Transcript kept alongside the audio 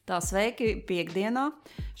Tā sveiki piekdienā.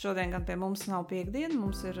 Šodien gan pie mums nav piekdiena,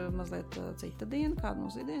 mums ir mazliet cita diena. Kāda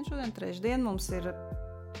mums ir diena šodien? Trešdiena. Mums ir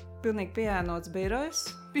pilnīgi pieēnots birojs.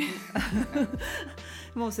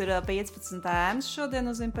 Mums ir 15 ēnas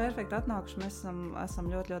šodien uz Imperfektu atnākuši. Mēs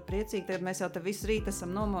esam ļoti, ļoti priecīgi. Tagad mēs jau te visu rītu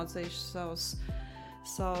esam nomocījuši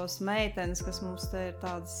savas meitenes, kas mums te ir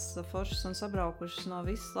tādas foršas un sabraukušas no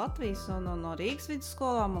visas Latvijas un no Rīgas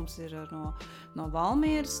vidusskolām. Mums ir no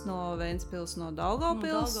Valmieras, no Ventspils, no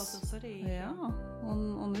Daugavpils. No Daugavpils arī. Jā,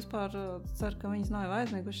 un vispār ceru, ka viņas nav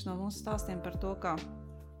aizmigušas no mūsu stāstiem par to, kā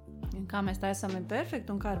mēs taisām Imperfektu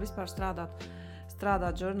un kā ir vispār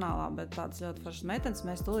strādāt žurnālā, bet tādas ļoti foršas meitenes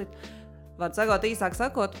mēs tūlīt var sagot īsāk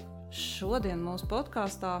sakot. Šodien mūsu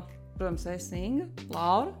podkāstā, protams, es Inga,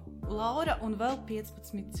 Laura un vēl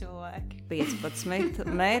 15 cilvēki. 15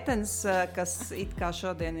 meitenes, kas it kā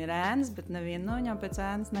šodien ir ēnas, bet neviena no viņām pēc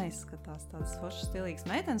ēnas neizskatās. Tādas foršas stilīgas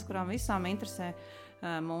meitenes, kurām visām interesē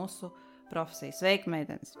mūsu profesijas. Sveiki,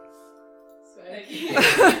 meitenes! Sveiki!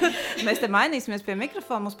 Mēs te mainīsimies pie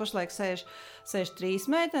mikrofona. Mums pašlaik sēž 3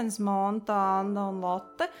 meitenes, Monta, Anna un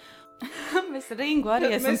Lotte. Mēs ar Ingu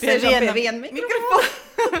arī esam pie viena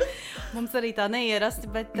mikrofona. Mums arī tā neierasti,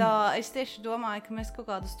 bet es tieši domāju, ka mēs kaut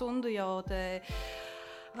kādu stundu jau te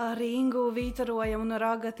ar Ingu vītarojam un ar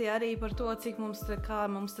Agati arī par to, cik mums te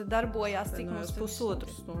darbojās, cik mums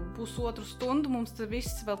pusotru stundu. Mums te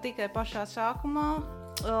viss vēl tikai pašā sākumā,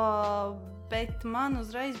 bet man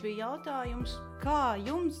uzreiz bija jautājums, kā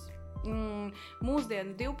jums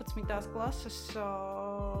mūsdienu 12. klases,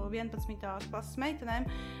 11. klases meitenēm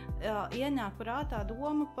ienāk prātā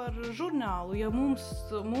doma par žurnālu, jo mums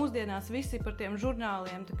mūsdienās visi par tiem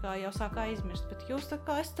žurnāliem tā kā jau sāk aizmirst, bet jūs tā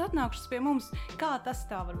kā esat atnākušas pie mums, kā tas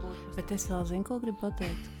tā var būt? Bet es vēl zinu, ko gribu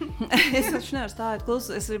pateikt. Es taču nevaru stāvēt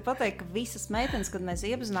klusu. Es gribu pateikt, ka visas meitenes, kad mēs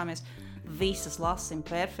iepazināmies, visas lasim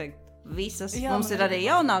perfekti. Visas. Jā, mums ir arī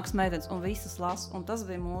jaunākas meitenes, un visas las, un tas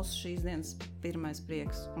bija mūsu šīs dienas pirmais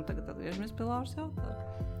prieks. Un tagad atgriežamies pie Lauras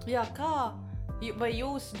jautājumu. Jā, kā? Vai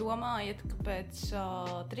jūs domājat, ka pēc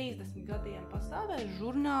 30 gadiem pastāvēs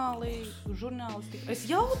žurnālistika? Es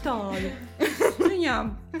jautāju. Viņām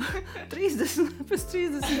 30, pēc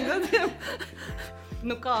 30 gadiem.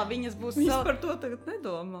 Nu kā, viņas būs... Viņas par to tagad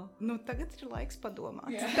nedomā. Nu, tagad ir laiks padomāt.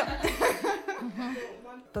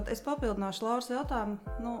 Tad es papildināšu Lauras jautājumu.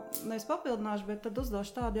 Nu, nevis papildināšu, bet tad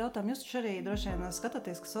uzdošu tādu jautājumu. Jūs taču arī droši vien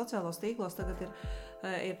skatāties, ka sociālos tīklos tagad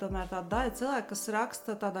ir tomēr tāda daļa cilvēka, kas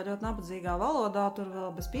raksta tādā ļoti nabadzīgā valodā, tur vēl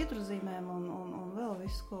bez pieturzīmēm un vēl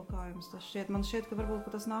visu, ko kā jums tas šķiet. Man šķiet, ka varbūt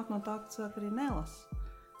ka tas nāk no tā, ka cilvēki arī nelasa.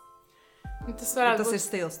 Tas ir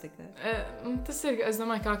stils tikai. Tas ir, es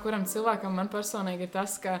domāju, kā kuram cilvēkam man personīgi ir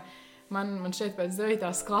tas, ka man šeit pēc 9.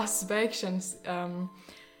 klases beigšanas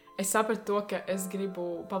es sapratu to, ka es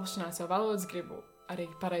gribu paplašināt savu valodu, gribu arī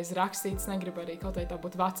pareizi rakstīt, es negribu arī kaut vai tā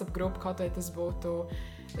būtu WhatsApp grupa, kaut vai tas būtu,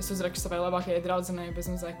 es uzrakstu savai labākajai draudzenei bez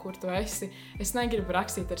mazliet, kur tu esi. Es negribu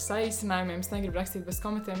rakstīt ar saīsinājumiem, es negribu rakstīt bez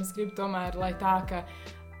komentiem, es gribu tomēr, lai tā, ka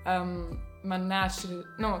man neatšķir,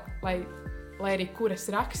 lai arī kur es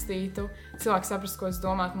rakstītu, cilvēks saprast, ko es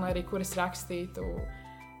domātu, un lai arī kur es rakstītu,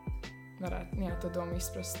 varētu to domu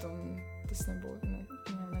izprast, un tas nebūtu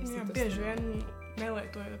neizsītos. Jā, bieži vien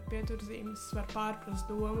nelietojot pieturzīmes var pārprast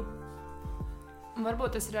domu.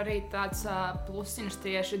 Varbūt tas ir arī tāds plusiņš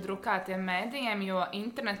tieši drukātiem mēdījiem, jo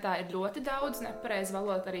internetā ir ļoti daudz nepareizu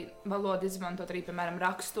valodu izmantot arī, piemēram,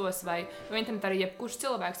 rakstos, jo internetā arī jebkurš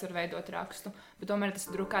cilvēks var veidot rakstu, bet tomēr tas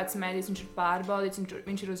drukāts mēdījis, viņš ir pārbaudīts,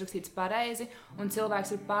 viņš ir uzrakstīts pareizi, un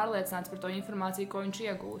cilvēks ir pārliecināts par to informāciju, ko viņš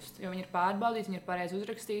iegūst, jo viņi ir pārbaudīti, viņi ir pareizi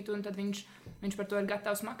uzrakstīti, un tad viņš par to ir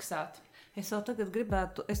gatavs maksāt. Es vēl tagad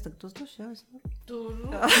gribētu, es tagad uzdošu, jā?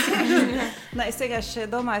 Nē, es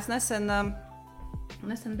vienkārši domāju, es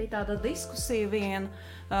nesen bija tāda diskusija viena,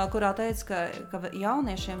 kurā teica, ka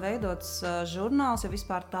jauniešiem veidots žurnāls, ja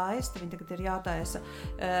vispār taisa, viņi tagad ir jātaisa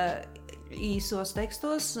īsos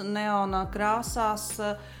tekstos, neona krāsās,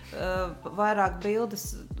 vairāk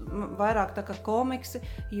bildes, vairāk tā kā komiksi,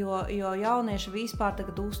 jo jaunieši vispār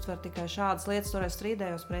tagad uztver tikai šādas lietas, toreiz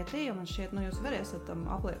strīdējos pretī, un man šķiet, jūs varēsiet tam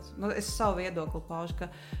apliecināt. Es savu viedokli paužu,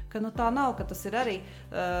 ka tā nav, ka tas ir arī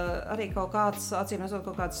kaut kāds, acīm redzot,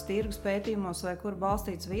 kaut kāds tirgus pētījumos vai kur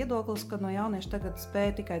balstīts viedoklis, ka jaunieši tagad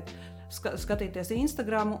spēj tikai skatīties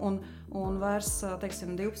Instagramu un vairs,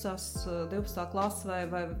 teiksim, 12. klases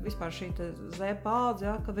vai vispār šī Z paudze,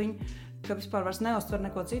 ja, ka vispār vairs neuztver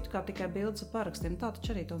neko citu, kā tikai bildes ar parakstiem. Tā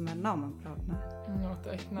taču arī tomēr nav, manuprāt, ne?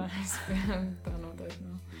 Noteikti, nē. Tā noteikti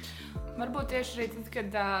nav. Varbūt tieši arī tad,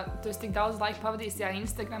 kad tu esi tik daudz laika pavadījis tajā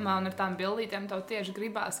Instagramā un ar tām bildītēm, tev tieši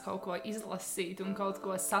gribās kaut ko izlasīt un kaut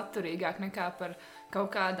ko saturīgāk nekā par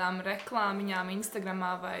kaut kādām reklāmiņām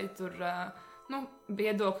Instagramā vai tur,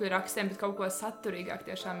 viedokļu rakstiem, bet kaut ko saturīgāk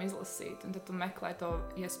tiešām izlasīt. Un tad tu meklē to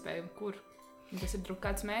iespēju, kur. Un tas ir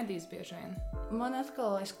drukāts mēdījis bieži vien. Man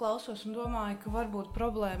atkal, es klausos un domāju, ka varbūt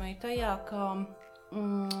problēma ir tajā, ka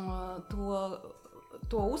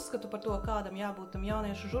to uzskatu par to, kādam jābūt tam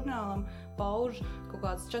jauniešu žurnālam, pauž kaut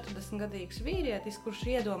kāds 40-gadīgs vīrietis, kurš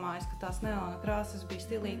iedomājas, ka tās neona krāsas bija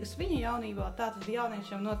stilīgas viņa jaunībā, tātad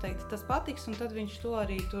jauniešiem noteikti tas patiks, un tad viņš to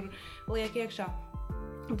arī tur liek iekšā.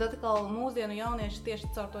 Un tad atkal mūsdienu jaunieši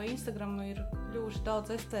tieši caur to Instagramu ir kļuvuši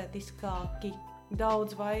daudz estētiskāki,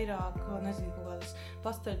 daudz vairāk, nezinu, kaut kādas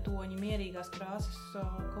pasteļtoņi, mierīgās krāsas,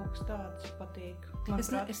 kaut kas tāds patīk.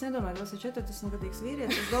 Es nedomāju, ka tas ir 40-gadīgs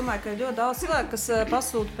vīrietis. Es domāju, ka ir ļoti daudz cilvēku, kas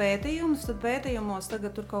pasūta pētījumus, tad pētījumos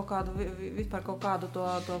tagad tur kaut kādu, vispār kaut kādu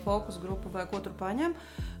to fokus grupu vai ko tur paņem,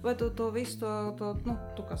 vai tu to visu,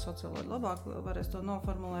 tu kā socioloģi labāk varēs to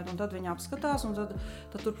noformulēt, un tad viņi apskatās, un tad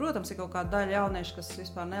tur, protams, ir kaut kāda daļa jaunieši, kas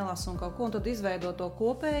vispār nelasa un kaut ko, un tad izveido to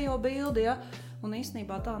kopējo bildi, ja? Un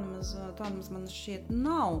īstenībā tā nemaz man šķiet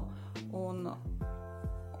nav. Un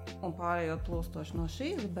pārējot plūstoši no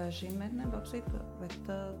šīs, bez šīm mēģinām apsīt, bet,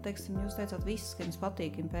 teiksim, jūs teicāt visas, ka jums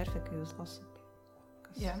patīk imperfekti, jūs lasat.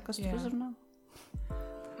 Kas tur uzrunā?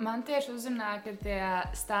 Man tieši uzrunā, ka tie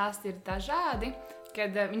stāsti ir dažādi,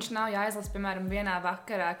 kad viņš nav jāizlasa, piemēram, vienā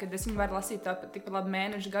vakarā, kad es viņu varu lasīt tik labi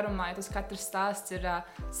mēnešu garumā, ja tas katrs stāsts ir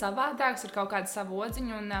savādāks, ar kaut kādu savu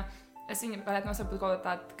odziņu, un es viņu varētu nosaukt kaut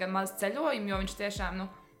tādu mazu ceļojumu, jo viņš tiešām,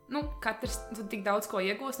 katrs tik daudz ko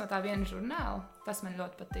iegūst no tā viena žurnāla. Tas man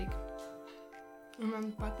ļoti patīk. Man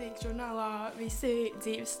patīk žurnālā visi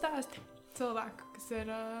dzīves stāsti cilvēku, kas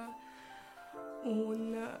ir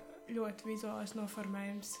un ļoti vizuālais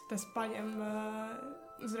noformējums. Tas paņem,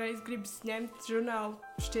 uzreiz gribas ņemt žurnālu,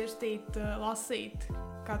 šķirstīt, lasīt,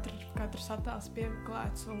 katrs attēls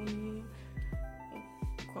piemeklēts un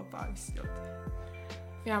kopā viss ļoti.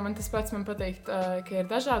 Jā, man tas pats patīk, ka ir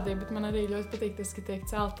dažādība, bet man arī ļoti patīk tas, ka tiek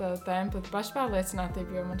celta tēma par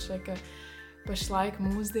pašpārliecinātību, jo man šķiet, ka pašlaik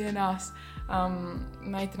mūsdienās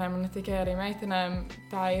meitenēm, un ne tikai arī meitenēm,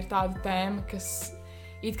 tā ir tāda tēma, kas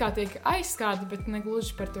it kā tiek aizskārta, bet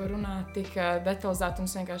negluži par to runā tik detalizēti,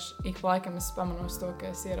 un es vienkārši ik pa laikam es pamanos to,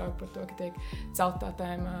 ka es ieraugu par to, ka tiek celta tā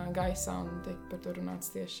tēma gaisā un tiek par to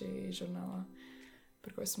runāts tieši žurnālā.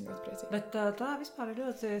 Par ko esmu ļoti priecīga. Bet tā vispār ir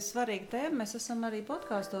ļoti svarīga tēma. Mēs esam arī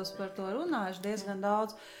podkāstos par to runājuši diezgan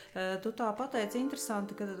daudz. Tu tā pateici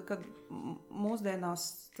interesanti, ka mūsdienās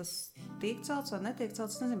tas tiek celts vai netiek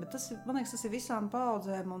celts, nezinu, bet man liekas, tas ir visām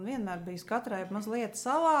paudzēm un vienmēr bijis katrai mazliet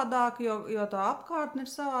savādāk, jo tā apkārtne ir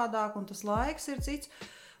savādāk un tas laiks ir cits.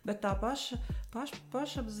 Bet tā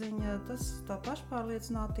pašapziņa, tā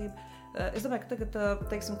pašpārliecinātība. Es domāju, ka tagad,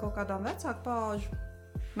 teiksim, kaut kādām vecāku paudžu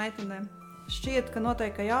meitenēm šķiet, ka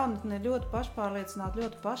noteikti jaunatne ir ļoti pašpārliecināta,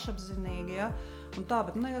 ļoti pašapzinīga, ja? Un tā,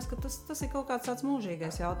 bet man liekas, ka tas ir kaut kāds tāds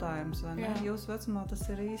mūžīgais jautājums, vai ne? Jā. Jūsu vecumā tas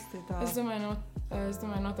ir īsti tā. Es domāju,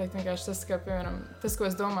 noteikti vienkārši tas, ka, piemēram, tas, ko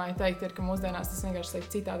es domāju teikt, ir, ka mūsdienās tas vienkārši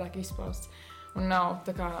tiek citādāk izpausts. Un nav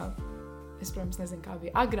tā kā, es, protams, nezinu, kā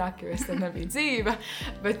bija agrāk, jo es tad nebiju dzīva,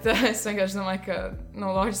 bet es vienkārši domāju, ka,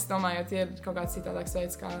 loģiski domājot, ir kaut kāds citādāks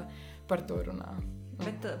veids, kā par to runā.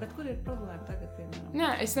 Bet kur ir problēma tagad, piemēram? Nē,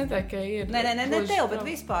 es neteiktu, ka ir... Ne tev, bet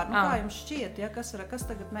vispār. Kā jums šķiet, ja, kas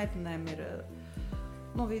tagad meitenēm ir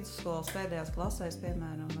vidusskolas pēdējās klasēs,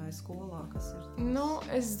 piemēram, vai skolā, kas ir?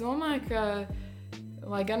 Es domāju, ka,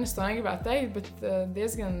 lai gan es to negribētu teikt, bet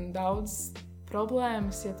diezgan daudz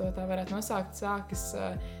problēmas, ja to tā varētu nosaukt, sākas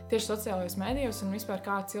tieši sociālajos mēdījos un vispār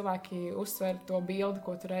kā cilvēki uztver to bildi,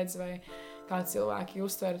 ko tu redzi, vai kā cilvēki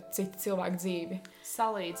uztver citu cilvēku dzīvi.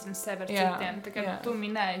 Salīdzina sevi ar citiem. Tā kā tu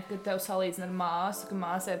minēji, ka tev salīdzina ar māsu, ka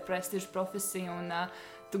māsa ir prestiža profesija un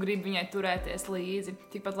tu gribi viņai turēties līdzi.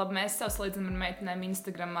 Tikpat labi mēs sev salīdzinām ar meitenēm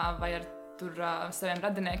Instagramā vai ar saviem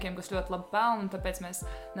radiniekiem, kas ļoti labi pelna, un tāpēc mēs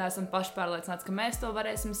neesam pašpārliecināti, ka mēs to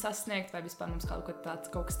varēsim sasniegt, vai vispār mums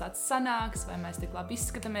kaut kas tāds sanāks, vai mēs tik labi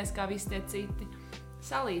izskatāmies kā visi tie citi.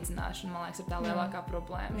 Salīdzināšana, man liekas, ir tā lielākā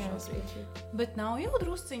problēma šobrīd. Bet nav jau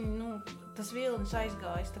drusciņi, tas vilnis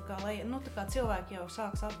aizgājis, tā kā cilvēki jau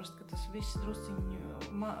sāk saprast, ka tas viss drusciņi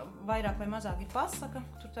vairāk vai mazāk ir pasaka,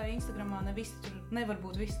 tur tā Instagramā nevar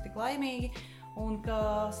būt visi tik laimīgi, un ka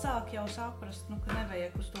sāk jau saprast, ka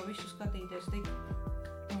nevajag uz to visu skatīties tik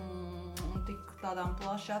tādām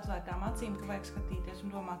plaši atvērtām acīm, ka vajag skatīties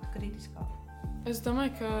un domāt kritiskāk. Es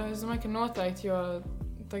domāju, ka noteikti, jo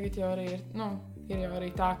tagad jau arī ir jau arī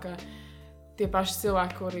tā, ka tie paši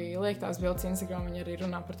cilvēki, kuri liek tās bildes Instagram, viņi arī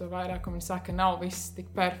runā par to vairāk, un viņi saka, ka nav viss tik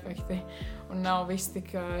perfekti un nav viss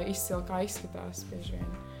tik izcili, kā izskatās bieži vien.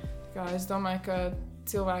 Tā kā es domāju, ka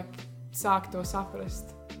cilvēki sāk to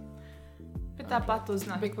saprast. Bet tāpat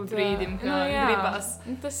uznāk ik pa brīdim, ka gribas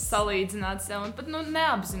salīdzināt sev un pat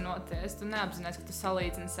neapzinoties. Tu neapzinies, ka tu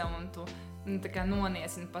salīdzini sev un tu tā kā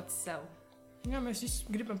noniesini pats sev. Jā, mēs visi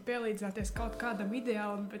gribam pielīdzināties kaut kādam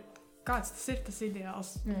ideālam, bet kāds tas ir tas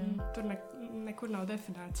ideāls? Tur nekur nav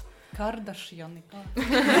definēts. Kardashiani.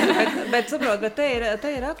 bet saprot, te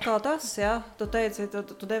ir atkal tas, jā. Tu teici,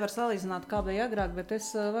 tu nevari salīdzināt, kā bija agrāk, bet es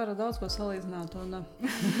varu daudz ko salīdzināt.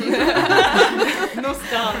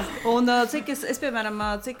 Un cik es piemēram,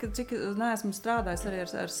 cik neesmu strādājis arī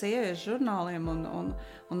ar sieviešu žurnāliem un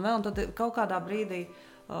vēl, un tad kaut kādā brīdī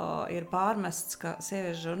ir pārmests, ka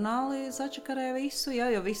sieviešu žurnāli sačakarē visu, ja,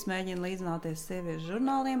 jo viss mēģina līdzināties sieviešu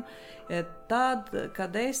žurnāliem. Tad,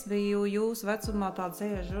 kad es biju jūsu vecumā, tāda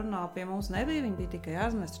sieviešu žurnāla pie mums nebija, viņi bija tikai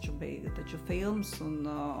aizmest, taču filmas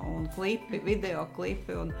un klipi, video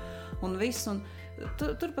klipi un viss. Un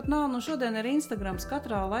turpat nav, šodien ir Instagrams,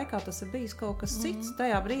 katrā laikā tas ir bijis kaut kas cits.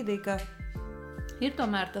 Tajā brīdī, ka ir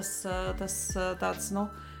tomēr tas tāds,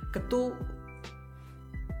 ka tu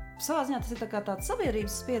savā ziņā tas ir tāds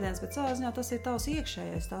sabiedrības spiediens, bet savā ziņā tas ir tavs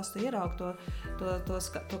iekšējais, tās tu ieraugi to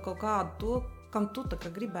kaut kādu, kam tu tā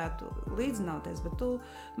kā gribētu līdzināties, bet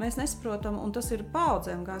mēs nesaprotam, un tas ir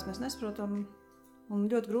paudzēm gājis, mēs nesaprotam, un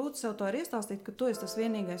ļoti grūti sev to ir iestāstīt, ka tu esi tas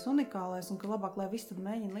vienīgais unikālais, un ka labāk, lai viss tad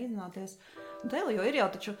mēģina līdzināties. Jo ir jau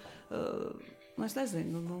taču, es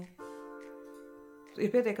nezinu,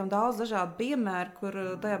 ir pietiekami daudz dažādu piemēru, kur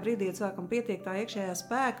tajā brīdī cilvēkam pietiek tā iekšējā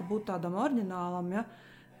spēka būt tādam oriģinālam, ja?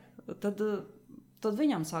 Tad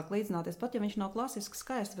viņam sāk līdzināties, pat ja viņš nav klasiski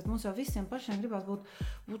skaists, bet mums jau visiem pašiem gribās būt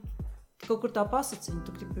kaut kur tā pasaciņa.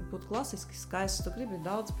 Tu gribi būt klasiski skaists, tu gribi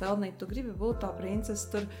daudz pelnīt, tu gribi būt tā princese.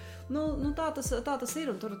 Tā tas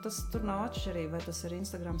ir, un tur nav atšķirība, vai tas ir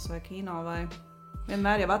Instagrams vai kino, vai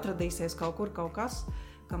vienmēr jau atradīsies kaut kur kaut kas,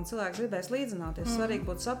 kam cilvēks gribēs līdzināties. Svarīgi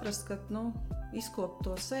būtu saprast, ka izkopt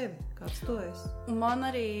to sevi, kāds tu esi.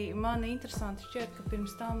 Man interesanti šķiet, ka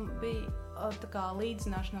pirms tam bija tā kā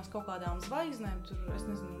līdzināšanās kaut kādām zvaigznēm. Tur, es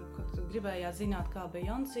nezinu, kad gribējāt zināt, kā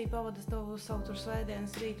Beyoncé pavada savu tur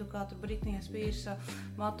svētdienas rītu, kā tur Britney Spears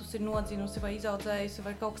matus ir nodzinusi vai izaudzējusi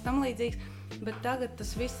vai kaut kas tam līdzīgs. Bet tagad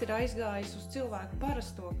tas viss ir aizgājis uz cilvēku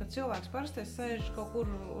parasto, kad cilvēks parastais sēž kaut kur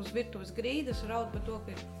uz virtuves grīdas, raud par to,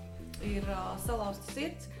 ka ir salauzta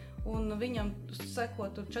sirds, un viņam seko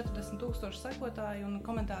tur 40,000 sekotāji un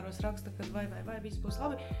komentāros raksta, ka vai viss būs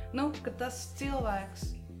labi. Ka tas cilvēks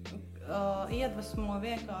iedvesmo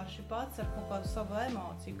vienkārši pats ar kaut kādu savu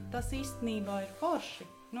emociju, ka tas īstenībā ir forši.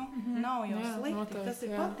 Nav jau slikti, noteikti, tas ir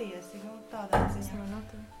patiesi. Tādā ziņā.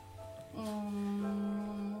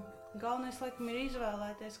 Galvenais, laikam, ir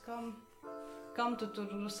izvēlēties, kam tu tur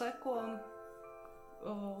seko un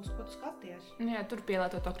uz ko tu skaties. Jā, tur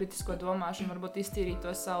pielietot to kritisko domāšanu, varbūt iztīrīt to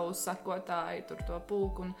savu sekotāju, tur to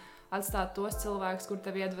pulku un atstāt tos cilvēkus, kur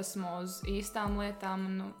tevi iedvesmo uz īstām lietām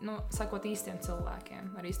un sakot īstiem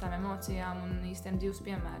cilvēkiem, ar īstām emocijām un īstiem dzīves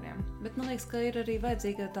piemēriem. Bet man liekas, ka ir arī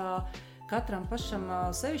vajadzīga tā katram pašam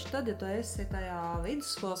sevišķi tad, ja tu esi tajā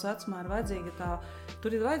vidusskolas vecumā, ir vajadzīga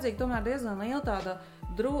tur ir vajadzīga tomēr diezgan liela tāda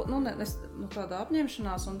tāda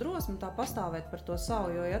apņemšanās un drosme tā pastāvēt par to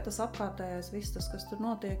savu, jo, ja tas apkārtējais viss tas, kas tur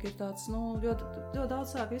notiek, ir tāds, ļoti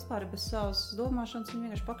daudz cilvēku vispār ir bez savas domāšanas, viņi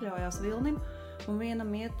vienkārši pakļaujās vilnim, un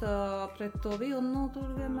vienam iet pret to vilnu,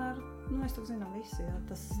 tur vienmēr, mēs tā zinām visi, jā,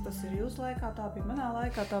 tas ir jūsu laikā, tā bija manā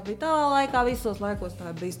laikā, tā bija tā laikā, visos laikos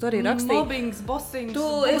tā bija, tu arī rakstīji. Mobbings, bossings,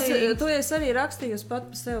 tu esi arī rakstījusi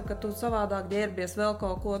pat par sevi, ka tu savādāk ģērbies vēl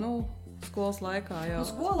kaut ko, skolas laikā jau.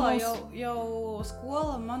 Skolā jau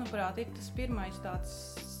skola, manuprāt, ir tas pirmais tāds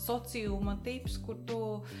sociuma tips, kur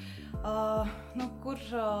kur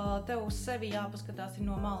tev uz sevi jāpaskatās ir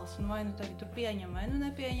no malas, un vai tevi tur pieņem, vai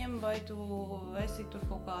nepieņem, vai tu esi tur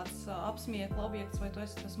kaut kāds apsmiekla objekts, vai tu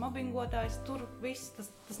esi tas mobbingotājs, tur viss,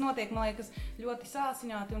 tas notiek, man liekas, ļoti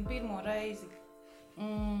sāsināti un pirmo reizi.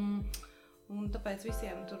 Un tāpēc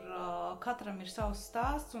visiem tur katram ir savs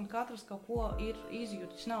stāsts un katrs kaut ko ir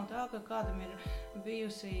izjutis. Nav tā, ka kādam ir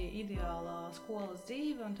bijusi ideālā skolas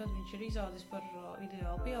dzīve un tad viņš ir izaudzis par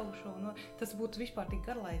ideālu pieaugušo. Tas būtu vispār tik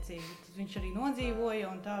garlaicīgi. Tad viņš arī nodzīvoja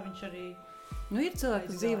un tā viņš arī... ir cilvēki,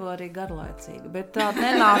 kas dzīvo arī garlaicīgi, bet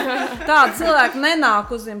tāda cilvēka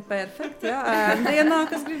nenāk uz imperfekti, ja? Ēndienā,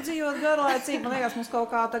 kas grib dzīvot garlaicīgi. Man liekas, mums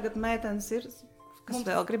kaut kā tagad meitenes ir, kas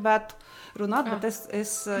vēl gribētu runāt, bet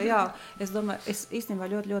es domāju, es īstenībā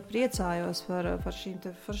ļoti priecājos par šīm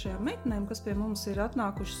foršajām meitenēm, kas pie mums ir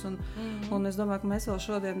atnākušas, un es domāju, ka mēs vēl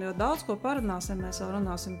šodien ļoti daudz ko parunāsim, mēs vēl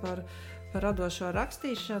runāsim par radošo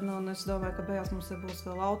rakstīšanu, un es domāju, ka beigās mums būs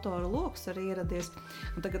vēl autoru loks arī ieradies.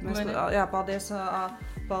 Un tagad mēs,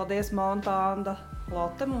 paldies Monta, Anda,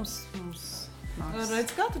 Lotte mums nāks.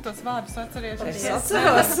 Redz, kā tu tos vārdus atceries? Es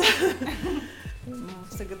atceros.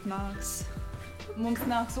 Mums tagad nāks. Mums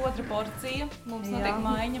nāks otra porcija. Mums Jā. notiek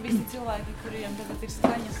maiņa. Visi cilvēki, kuriem tagad ir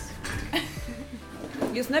skaņas.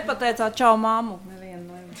 Jūs nepateicāt čau māmu? Nevienu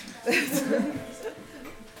no jums.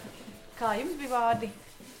 Kā jums bija vārdi?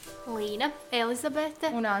 Līna, Elizabete.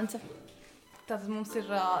 Un Ance. Tad mums ir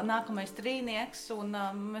nākamais trīnieks, un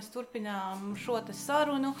mēs turpinām šo te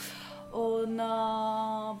sarunu. Un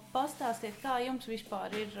pastāstiet, kā jums vispār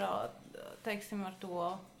ir, teiksim, ar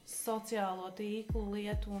to sociālo tīklu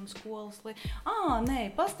lietu un skolas lietu. Nē,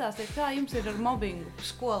 pastāstiet, kā jums ir ar mobbingu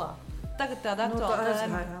skolā. Tagad tāda aktuāla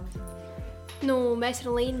tēma. Mēs ar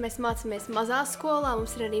Līnu mācāmies mazā skolā,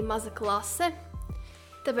 mums ir arī maza klase.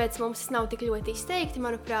 Tāpēc mums tas nav tik ļoti izteikti,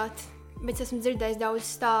 manuprāt. Bet es esmu dzirdējis daudz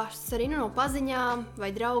stāstus arī no paziņām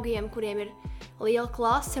vai draugiem, kuriem ir liela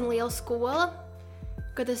klase un liela skola,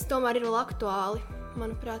 ka tas tomēr ir vēl aktuāli.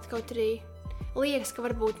 Manuprāt, kaut arī liekas, ka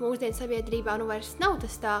varbūt mūsdienu sabiedrībā vairs nav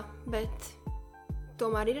tas tā, bet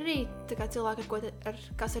tomēr ir arī cilvēki,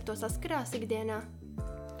 kas ar to saskarās ikdienā.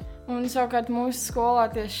 Un savukārt mūsu skolā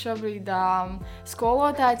tieši šobrīd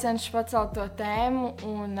skolotāji cenšas pacelt to tēmu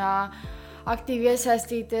un aktīvi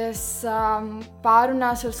iesaistīties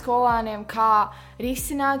pārunās ar skolāniem, kā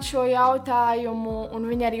risināt šo jautājumu, un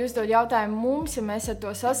viņi arī uzdod jautājumu mums, ja mēs ar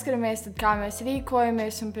to saskaramies, tad kā mēs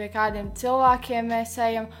rīkojamies un pie kādiem cilvēkiem mēs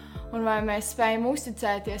ejam, un vai mēs spējam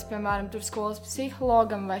uzticēties, piemēram, tur skolas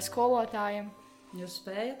psihologam vai skolotājiem. Jūs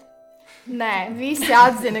spējat? Nē, visi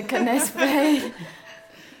atzina, ka nespēja.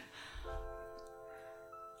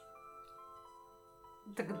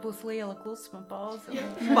 Tagad būs liela klusuma pauze.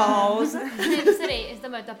 Es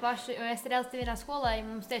domāju tā pašu, jo es reāli vienā skolā,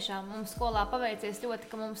 mums skolā paveicies ļoti,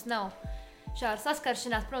 ka mums nav šāda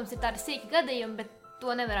saskaršanās. Protams, ir tādi sīki gadījumi, bet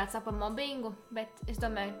to nevarētu saukt par mobbingu. Bet es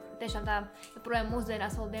domāju, tiešām tā joprojām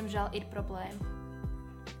mūsdienās vēl diemžēl ir problēma.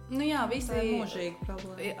 Jā, visi Tā ir mūžīga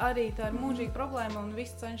problēma. Arī tā ir mūžīga problēma, un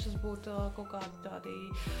visi cenšas būt kaut kādi tādi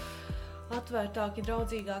atvērtāki,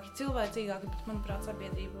 draudzīgāki, cilvēcīgāki, bet, manuprāt,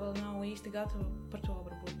 sabiedrība vēl nav īsti gatava par to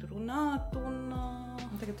varbūt runāt. Un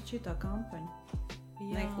tagad taču ir tā kampaņa.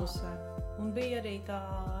 Neklusē. Un bija arī tā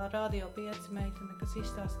Radio 5 meitene, kas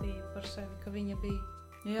izstāstīja par sevi, ka viņa bija.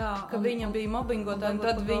 Jā, Viņa bija mobbingotāja, un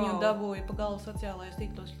tad pa viņu galvu. dabūja pa galvu sociālajos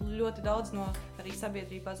tīklos ļoti daudz no arī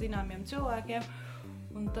sabiedrībā zināmiem cilvēkiem.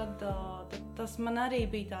 Un tad tas man arī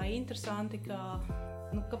bija tā interesanti, ka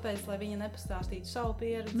kāpēc, lai viņa nepastāstītu savu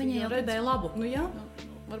pieredzi? Viņa jau gribēja labu. Jā.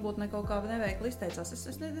 Varbūt ne kaut kā neveikli izteicās.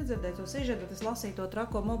 Es nedzirdēju to sižetu, bet es lasīju to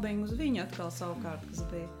trako mobbingu uz viņu atkal savukārt, kas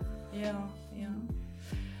bija. Jā.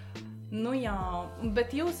 Jā,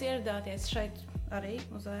 bet jūs ieradāties šeit arī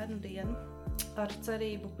uz ēdnu dienu ar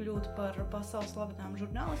cerību kļūt par pasaules slavenām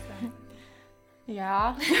žurnālistēm.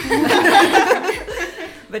 Jā.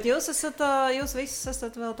 Bet jūs visi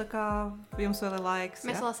esat vēl tā kā, jums vēl ir laiks,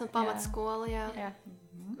 Mēs vēl esam pamatskola, jā.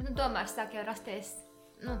 Tomēr sāk jau rasties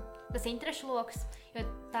tas interešu loks, jo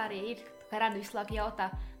tā arī ir, ka rada visu laiku jautā,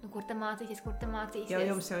 kur te mācīsies. Jau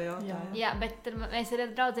jums jau jautā. Jā, bet tad mēs ar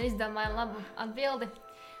draudzeni izdomājam labu atbildi.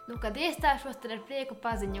 Kad iestāšos, tad ar prieku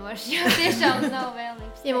paziņošu, jo tiešām nav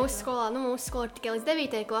vēlības. Ja mūsu skolā ir tikai līdz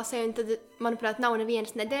 9. klasē, un tad, manuprāt, nav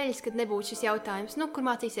nevienas nedēļas, kad nebūtu šis jautājums, kur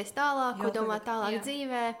mācīsies tālāk, ko domāt tālāk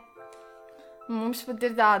dzīvē. Mums pat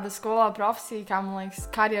ir tāda skolā profesija, kā, man liekas,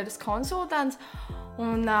 karjeras konsultants,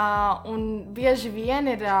 un bieži vien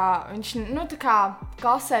ir, tā kā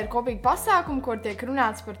klasē ir kopīgi pasākumi, kur tiek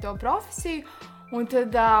runāts par to profesiju, un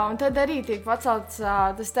tad arī tiek pacelts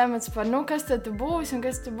tas temats par, kas tad tu būsi un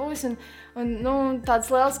kas tu būsi, un tāds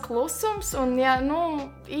liels klusums, un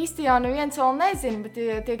īsti jau neviens vēl nezina, bet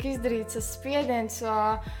tiek izdarīts tas spiediens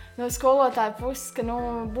no skolotāja puses, ka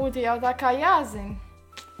būtu jau tā kā jāzina.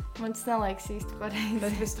 Man tas neliekas īsti pareizi.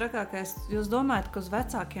 Bet vistrakākais, jūs domājat, ka uz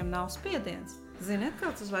vecākiem nav spiediens? Ziniet,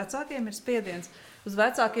 kāds uz vecākiem ir spiediens? Uz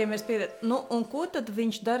vecākiem ir spiediens. Un ko tad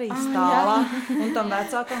viņš darīs tālāk? Un tam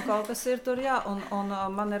vecākam kaut kas ir tur, jā. Un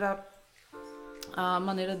man ir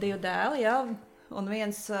 2 dēli, jā. Un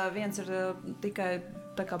viens ir tikai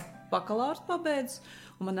tā kā bakalaurs pabeidzis.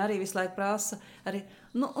 Un man arī visu laiku prasa,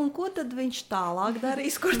 un ko tad viņš tālāk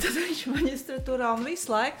darīs? Kur tad viņš maģistratūrā un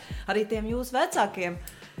visu laiku? Arī tiem jūsu vecākiem.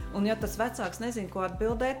 Un ja tas vecāks nezin, ko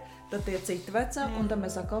atbildēt, tad tie citi vecāki, un tad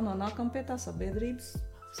mēs atkal nonākam pie tā sabiedrības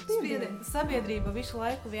spiediena. Sabiedrība visu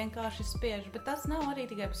laiku vienkārši spiež, bet tas nav arī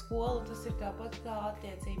tikai par skolu, tas ir tāpat kā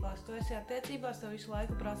attiecībās. Tu esi attiecībās, tev visu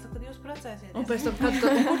laiku prasa, kad jūs precēsieties. Un pēc tam,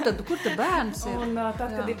 kur tad bērns ir? Un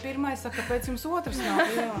tad, kad ir pirmais, saka, kāpēc jums otrs nav?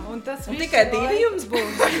 Jā, un tas un tikai 2 jums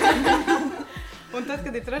būs. Un tad,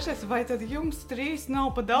 kad ir 3, vai tad jums 3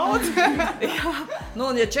 nav pa daudz? Jā,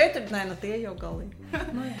 un ja 4, tie jau galīgi.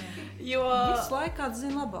 Jo Visu laiku kāds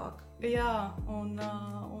zina labāk. jā, un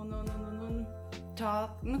tā,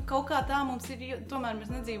 kaut kā tā mums ir, tomēr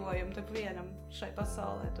mēs nedzīvojam te vienam šai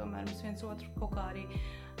pasaulē, tomēr mēs viens otru kaut kā arī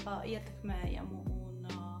ietekmējam,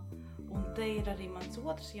 un te ir arī mans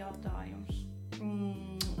otrs jautājums.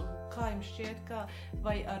 Kā jums šķiet, ka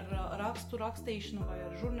vai ar rakstīšanu vai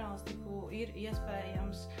ar žurnālistiku ir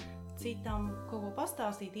iespējams citam kaut ko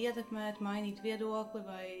pastāstīt, ietekmēt, mainīt viedokli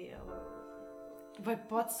vai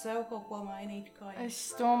pats sev kaut ko mainīt?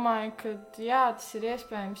 Es domāju, ka jā, tas ir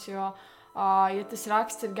iespējams, jo ja tas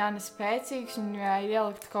raksts ir gan spēcīgs un ja ir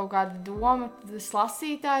ielikt kaut kāda doma, tad tas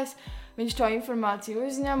lasītājs, viņš to informāciju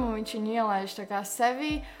uzņem un viņš viņu ielaiž tā kā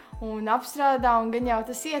sevī un apstrādā, un gan jau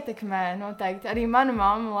tas ietekmē noteikti. Arī mana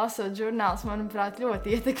mamma, lasot žurnālus, manuprāt,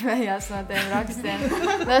 ļoti ietekmējās no tiem rakstiem.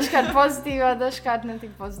 Dažkārt pozitīvā, dažkārt ne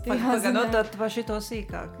tik pozitīvā. Tad vai šito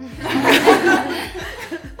sīkāk?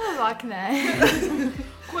 Labāk nē.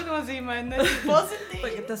 Ko nozīmē ne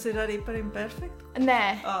pozitīvi? Tas ir arī par imperfektu? Nē,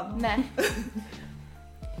 nē.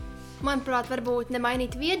 Manuprāt, varbūt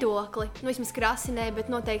nemainīt viedokli, vismaz krasi nē,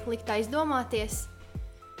 bet noteikti likt aizdomāties.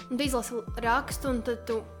 Un tu izlasi rakstu, un tad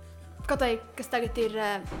tu, kaut vai, kas tagad ir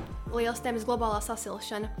liels tēmas globālā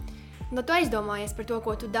sasilšana, un tad tu aizdomājies par to,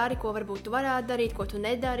 ko tu dari, ko varbūt tu varētu darīt, ko tu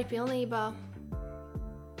nedari pilnībā.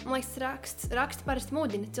 Man liekas, raksti parasti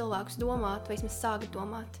mudina cilvēkus domāt, vai vismaz sāka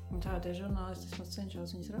domāt. Un tā tie žurnālisti vismaz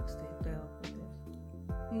cenšas viņus rakstīt lielākoties.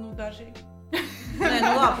 Daži. Nē,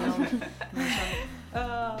 labi.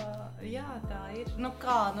 Jā, tā ir.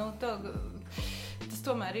 Tas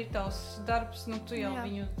tomēr ir tavs darbs, tu jau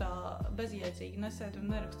viņu tā bezjēdzīgi nesēdi un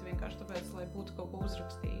neraksti vienkārši tāpēc, lai būtu kaut ko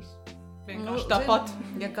uzrakstījis. Vienkārši tāpat.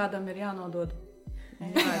 Ja kādam ir jānodod,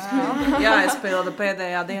 jāizpilda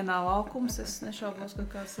pēdējā dienā laukums, es nešaubos, ka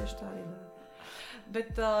kāds tieši tā arī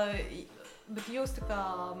dara. Bet jūs tā kā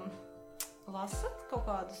lasat kaut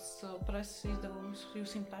kādus preses izdevumus,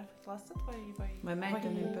 jūs Imperfekt lasat vai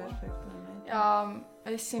meiteni Imperfekt vai meiteni?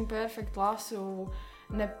 Es Imperfekt lasu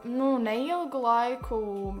neilgu laiku,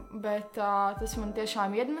 bet tas man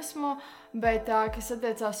tiešām iedvesmo, bet kas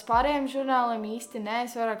attiecās pārējiem žurnāliem īsti nē,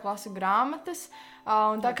 es vairāk lasu grāmatas,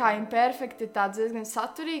 un tā kā Imperfekt ir tāds diezgan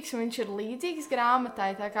saturīgs, un viņš ir līdzīgs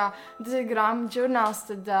grāmatai, tā kā tas ir grāmatu žurnāls,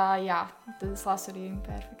 tad tad es lasu arī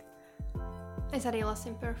Imperfekt. Es arī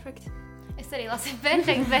lasu Imperfekt. Es arī lasu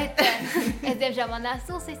Imperfekt, bet es diemžēl man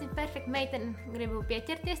neesmu lasījis Imperfekt. Meiteni gribu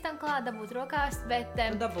pieķerties tam klāt, dabūt rokās, bet...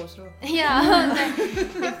 Dabūs rokās. Jā,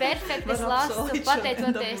 Imperfekt es lasu,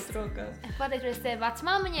 pateicoties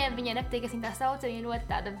vecmāmiņai, viņai nepatīk, kas viņa tā sauca, viņa ļoti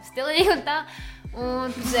tāda stilīga un tā. Un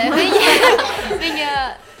viņa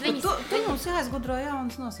mums jāizgudro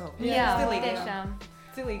jaunas nosaukums. Jā, tiešām.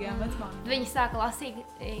 Stilīgajām vecmāmiņām. Viņa sāka lasīt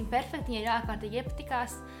Imperfekt, viņai ārkārtīgi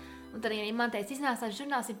iepatikās. Un tad viņa man teica, iznāc tāds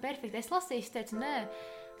žurnāls Imperfekt, es lasīju, es teicu, nē.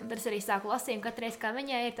 Un tad es arī sāku lasījumu, katru reizi, kā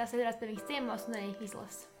viņai ir, tās iedarās pie viņas ciemos un arī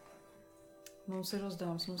izlasu. Mums ir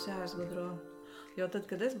uzdevums, mums jāizgudro. Jo tad,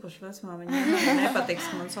 kad es būšu vecmāmiņa, nepatiks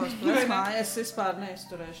man sauc par vecmāmiņu, es vispār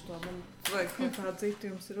neizturēšu to. Man vajag kaut kā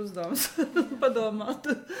citu, jums ir uzdevums padomāt.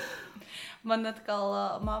 Man atkal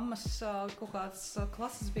mammas kaut kāds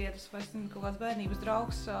klases biedrs vai kaut kāds bērnības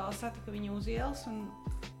draugs satika viņu uz ielas un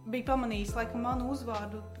bija pamanījis laikam manu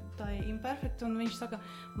uzvārdu tai Imperfekt, un viņš saka,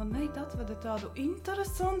 man meita atveda tādu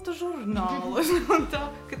interesantu žurnālu. Un tā,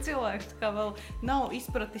 ka cilvēks tā kā vēl nav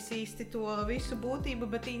izpratis īsti to visu būtību,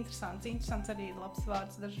 bet interesants. Interesants arī ir labs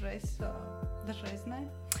vārds, dažreiz ne.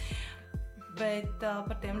 Bet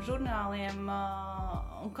par tiem žurnāliem,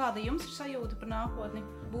 un kāda jums ir sajūta par nākotni?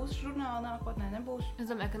 Būs žurnāli nākotnē, nebūs?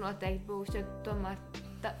 Es domāju, ka noteikti būs, jo tomēr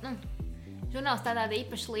žurnāls tāda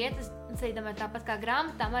īpaša lieta, es arī domāju, tāpat kā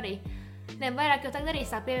grāmatām arī. Vairāk jau tagad arī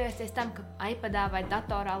sāk pievērsties tam, ka iPadā vai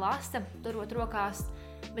datorā lasa, turot rokās,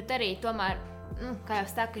 bet arī tomēr, kā jau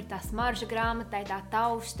saka, ir tā smarža grāmatai, tā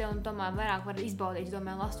tauste, un tomēr vairāk var izbaudīt,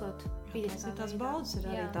 domāju, lasot fiziskā. Tās baudas ir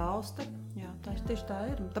arī tā auste. Jā, tieši tā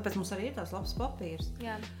ir. Tāpēc mums arī ir tās labs papīrs.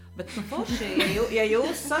 Jā. Bet, forši, ja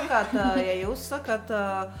jūs sakat,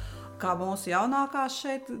 kā mūsu jaunākās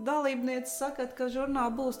šeit dalībnieces sakat, ka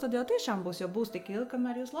žurnāli būs, tad jau tiešām būs, jo būs tik ilgi,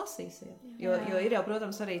 kamēr jūs lasīsiet. Jo ir jau,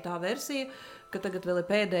 protams, arī tā versija, ka tagad vēl ir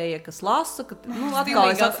pēdējie, kas lasa, ka,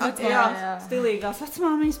 stilīgās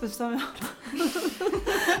vecmāmiņas, pēc tam jau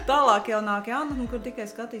tālāk jau nāk jaunatni, kur tikai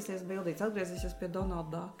skatīsies bildītes, atgriezīsies pie Donalda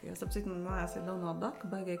Daka. Jā, starp citu, man mājās ir Donalda Daka,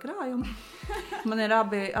 baigie krājumi. Man ir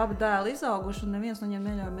abi dēli izauguši, un neviens no viņiem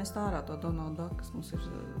neļauj mest ārā to Donalda Daka, kas mums ir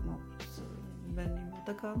bērnībā.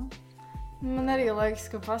 Tā kā, Man arī liekas,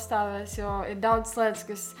 ka pastāvēs, jo ir daudz lietas,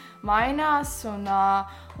 kas mainās un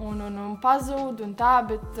pazūd un tā,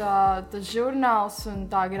 bet tas žurnāls un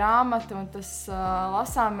tā grāmata un tas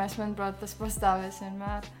lasāmais, manuprāt, tas pastāvēs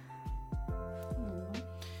vienmēr.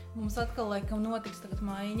 Mums atkal laikam notiks tagad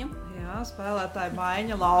maiņa. Jā, spēlētāja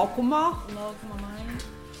maiņa laukumā. Laukuma maiņa.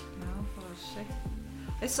 Jā, forši.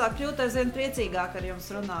 Es sāku kļūt aizvien priecīgāk ar jums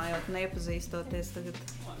runājot, neiepazīstoties tagad.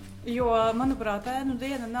 Jo, manuprāt, ēnu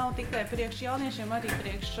diena nav tikai priekš jauniešiem, arī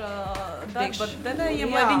priekš darba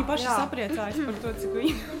devējiem, lai viņi paši sapriecājas par to, cik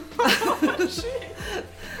viņi.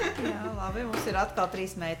 Jā, labi, mums ir atkal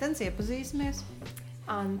 3 meitenes, iepazīsimies.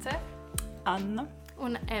 Ance Anna.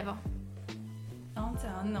 un Eva. Ance,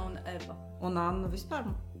 Anna un Eva. Un Anna vispār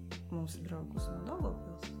mums ir braukusi no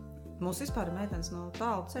Daugavpils. Mums vispār ir meitenes no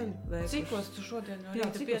tālu ceļu. Cikos tu šodien no Jā,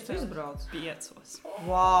 rīta cikos tu piecēlies? izbrauc? 5.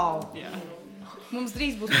 Wow! Jā. Mums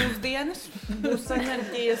drīz būs pusdienas, būs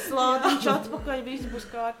enerģijas lādiņš atpakaļ, viss būs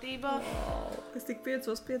kārtībā. Es tik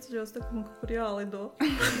 5 pieceļos, tā ka man kaut kur jālido.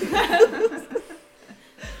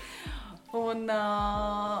 Un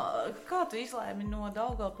kā tu izlēmi no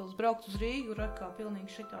Daugavpils braukt uz Rīgu, rakā pilnīgi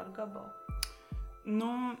šitādu gabalu?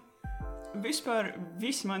 Nu, vispār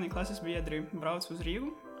visi mani klases biedri brauc uz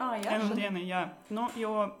Rīgu. Jā, Ēnu diena, jā. Nu,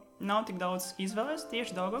 jo nav tik daudz izvēles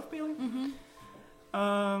tieši Daugavpilī.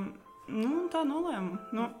 Nu, tā nolēmu.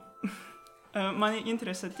 Nu, mani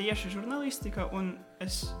interesē tieši žurnālistika, un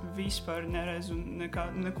es vispār neredzu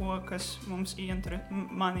neko, kas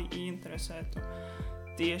mani interesētu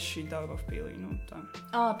tieši Daugavpilī. Nu, tā.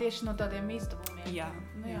 Tieši no tādiem izdevumiem. Jā.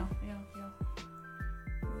 Nu, jā.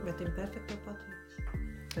 Bet Imperfekta patīk.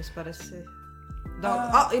 Tu vispār esi...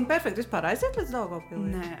 Imperfekta vispār aiziet līdz Daugavpilī?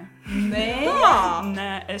 Nē.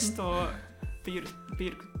 Nē, es to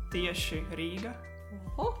pirku tieši Rīga.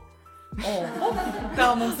 Tā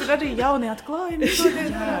mums ir arī jauni atklājumi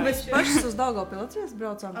šodien. Mēs pašas uz Daugavpili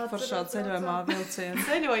braucām par šādu ceļojumā vilcienu.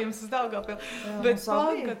 Ceļojums uz Daugavpili. Bet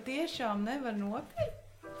ka tiešām nevar nopirkt?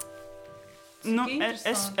 Nu,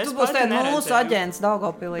 Tu būsi te mūsu aģents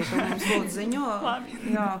Daugavpilī, tu mums lūdzu ziņo.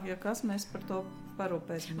 Jā, ja kas, mēs par to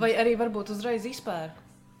parūpēsim. Vai arī varbūt uzreiz izpērku?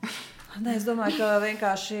 Nē, es domāju, ka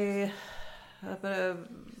vienkārši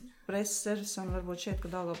preses servisam varbūt šķiet,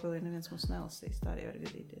 ka Daugavpilī neviens mums nelasīs. Tā arī var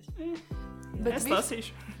gadīties. Bet Es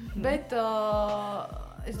lasīšu. Bet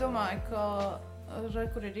es domāju, ka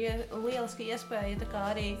kur ir lieliski iespēja tā kā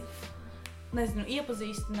arī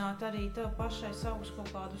iepazīstināt arī tev pašai savus kaut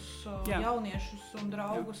kādus jauniešus un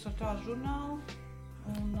draugus ar tādu žurnālu.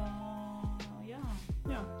 Un,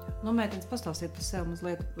 jā. Nu, meitenes, pastāstiet par sevi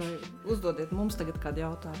mazliet, vai uzdodiet mums tagad kādu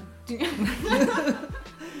jautājumu.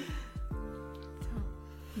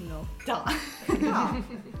 Tā.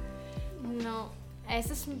 Nu,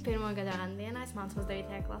 es esmu 1. gada ēndienā, es mācos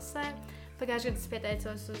 9. klasē. Pagājušajā gadā es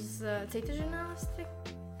pieteicos uz citu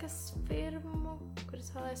žurnālistikas firmu, kuras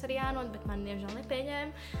vēlējos arī jānot, bet man diemžēl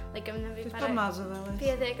nepieņēma. Laikam nebija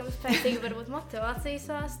pietiekami spēcīga varbūt motivācijas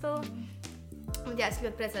vēstule. Un jā, es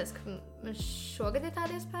ļoti priecājos, ka man šogad ir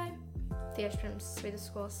tāda iespēja, tieši pirms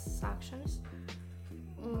vidusskolas sākšanas.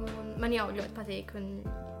 Un man jau ļoti patīk un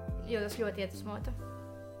jūtos ļoti iedvesmota.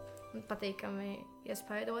 Un patīkami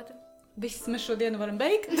iespēja dota. Viss mēs šodienu varam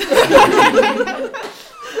beigt.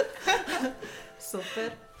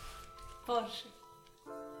 Super. Forši.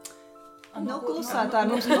 Nu, klusētā,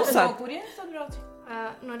 mums klusēt. No kurienes atbrauci?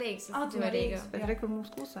 No Rīgas. No Rīgas. Bet re, kur mums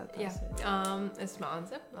klusētās. Jā, esmu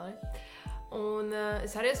Ance, un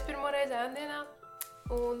es arī esmu pirmo reizi ēndienā,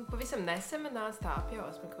 un pavisam nesen man nāca tā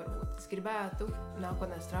apjausma, ka varbūt es gribētu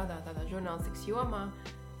nākotnē strādāt tādā žurnālistikas jomā,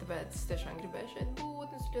 tāpēc es tiešām gribēju šeit būt,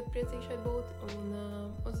 es ļoti priecīgi šeit būt un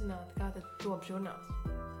uzzināt, kā tad top žurnāls.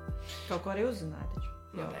 Kaut ko arī uzzināju taču.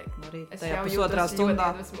 Noteikti. No rīta, Es tajā jau pusotrā jūtos stundā.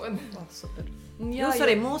 ļoti Super. Jā, Jūs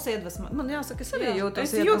arī mūs iedvesmot. Man jāsaka, es arī jūtos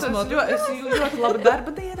Es jūtos ļoti labi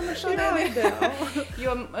darba diena man šodien.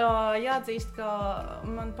 Jo jāatzīst, ka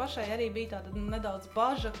man pašai arī bija tāda nedaudz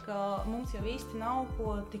baža, ka mums jau īsti nav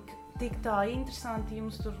ko tik tā interesanti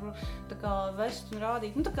jums tur tā kā vest un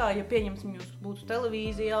rādīt. Nu tā kā, ja pieņemsim, jūs būtu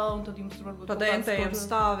televīzijā un tad jums tur varbūt Pa dentējiem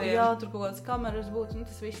stāviem. Jā, tur kaut kādas kameras būtu, nu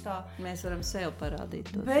tas viss tā. Mēs varam sev parādīt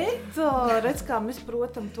to. Bet, redz, kā mēs,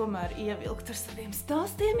 protams, tomēr ievilkt ar saviem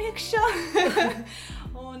stāstiem iekšā.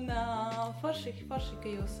 Un forši, ka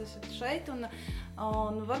jūs esat šeit.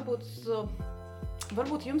 Un varbūt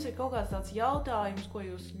jums ir kaut kāds tāds jautājums, ko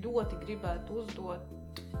jūs ļoti gribētu uzdot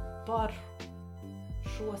par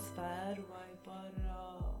šo sfēru vai par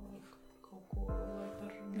kaut ko.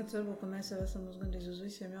 Bet varbūt, ka mēs jau esam gandrīz uz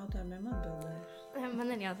visiem jautājumiem atbildējuši.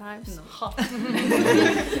 Man ir jautājums.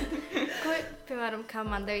 Ko, piemēram, kā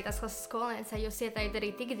man 9. klases skolniecei, jūs ieteikt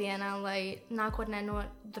darīt ikdienā, lai nākotnē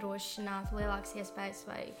nodrošinātu lielākas iespējas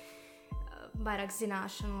vai vairāk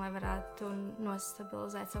zināšanu, lai varētu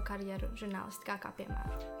nostabilizēt savu karjeru žurnālistikā, kā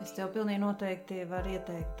piemēram? Es tev pilnīgi noteikti varu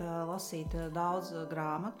ieteikt lasīt daudz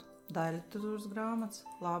grāmatu. daļliteratūras grāmatas,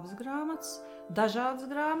 labas grāmatas, dažādas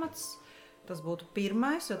grāmatas. Tas būtu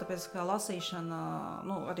pirmais, jo tāpēc, kā lasīšana,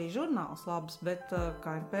 arī žurnāls labs, bet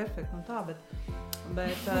kā ir perfekti un tā,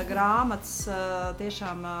 bet grāmatas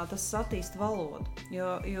tiešām tas attīsta valodu,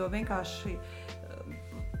 jo vienkārši,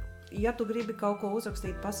 ja tu gribi kaut ko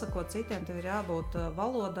uzrakstīt, pasakot citiem, tev ir jābūt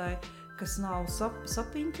valodai, kas nav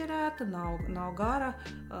sapiņķerēta, nav gara,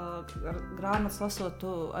 grāmatas lasot,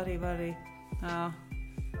 tu arī vari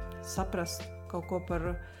saprast kaut ko par.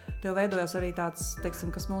 Tev veidojās arī tāds,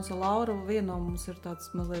 teiksim, kas mūsu Laura viena no mums ir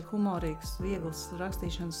tāds mazliet humorīgs, viegls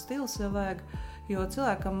rakstīšanas stils, jo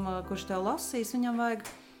cilvēkam, kurš tev lasīs, viņam vajag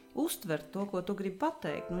uztvert to, ko tu gribi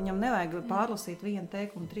pateikt. Viņam nevajag pārlasīt vienu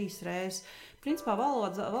teikumu 3 reizes. Principā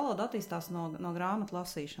valoda attīstās no grāmatu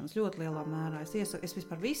lasīšanas ļoti lielā mērā. Es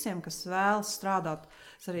vispār visiem, kas vēlas strādāt,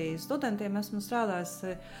 es arī studentiem esmu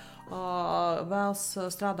strādājis, vēlas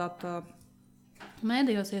strādāt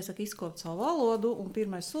mēdījos, iesaku izkopt savu valodu, un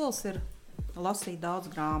pirmais solis ir lasīt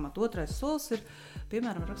daudz grāmatu. Otrais solis ir,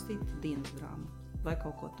 piemēram, rakstīt dienas grāmatu vai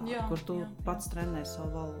kaut ko tādu, kur tu pats trenē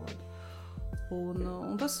savu valodu.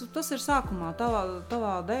 Un tas ir sākumā,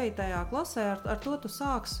 tavā 9. klasē, ar to tu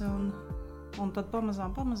sāksi, un tad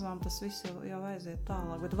pamazām tas viss jau aiziet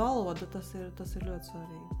tālāk. Bet valoda, tas ir ļoti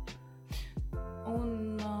svarīgi.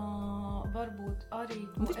 Un varbūt arī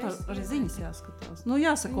vispār arī ziņas jāskatās.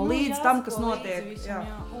 Jāsako līdz tam, kas notiek. Visam,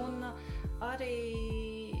 jā. Un arī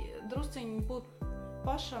drusciņi būt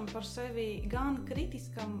pašam par sevi gan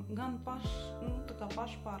kritiskam, gan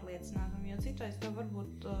pašpārliecinātam. Jo citreiz tev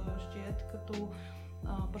varbūt šķiet, ka tu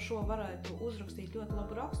par šo varētu uzrakstīt ļoti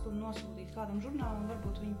labu rakstu un nosūtīt kādam žurnālam, un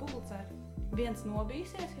varbūt viņu publicēt. Viens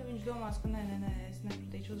nobīsies, ja viņš domās, ka nē, es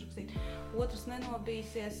nepratīšu uzrakstīt. Otrs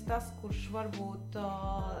nenobīsies, tas, kurš varbūt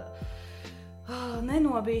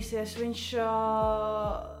nenobīsies, viņš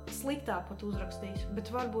sliktāk pat uzrakstīs,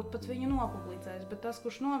 bet varbūt pat viņu nopublicēs. Bet tas,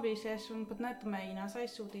 kurš nobīsies un pat nepamēģinās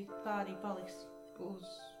aizsūtīt, tā arī paliks uz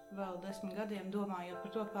vēl 10 gadiem, domājot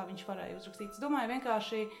par to, kā viņš varēja uzrakstīt. Es domāju,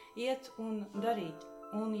 vienkārši iet un darīt.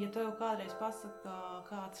 Un, ja tev kādreiz pasaka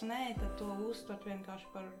kāds nē, tad to uztvert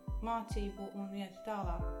vienkārši par mācību un iet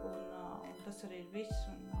tālāk. Un tas arī ir viss,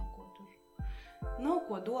 un nav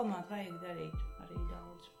ko domāt, vajag darīt arī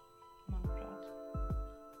daudz, manuprāt.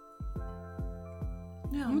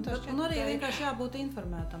 Jā, un arī vienkārši jābūt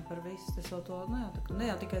informētam par visu. Tas jau to, ne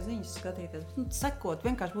jau tikai ziņas skatīties, bet sekot,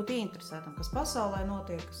 vienkārši būt interesētam, kas pasaulē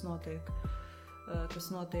notiek, kas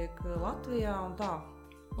notiek Latvijā un tā.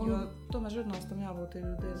 Jo tomēr žurnālistam jābūt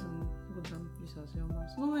diezgan gudram visās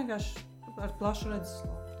jomās. Vienkārši ar plašu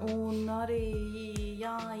redzeslokli. Un arī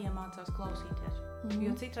jāiemācās klausīties.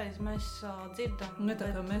 Jo citreiz mēs dzirdam... Ne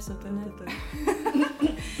tā kā mēs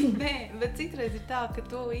Nē, bet citreiz ir tā, ka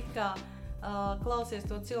tu it kā klausies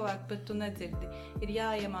to cilvēku, bet tu nedzirdi. Ir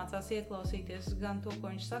jāiemācās ieklausīties gan to, ko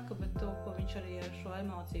viņš saka, bet to, ko viņš arī ar šo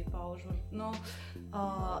emociju pauž.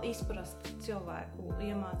 Izprast cilvēku,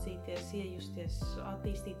 iemācīties, iejusties,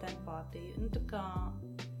 attīstīt empātiju. Tā kā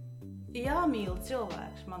jāmīl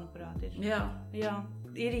cilvēks, manuprāt, ir. Jā.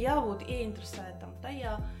 Ir jābūt ieinteresētam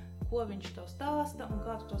tajā, ko viņš tev stāsta un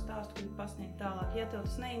kā tu to stāstu gribi pasniegt tālāk. Ja tev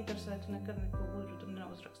tas neinteresē, tu nekad neko gudru tur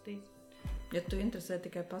neuzrakstīsi. Ja tu interesē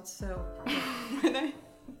tikai pats sev.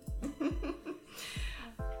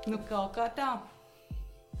 Kaut kā tā.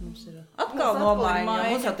 Mums ir atkal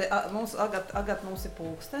nomaiņa. Mums ir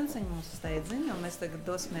pulkstens, viņa mums steidziņa, un mēs tagad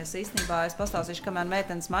dosimies īstenībā. Es pastāstīšu, kamēr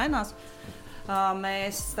meitenes mainās.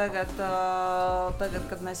 Mēs tagad,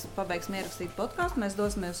 kad mēs pabeigsim ierakstīt podcastu, mēs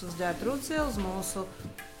dosimies uz Ģērtrūdes ielu, uz mūsu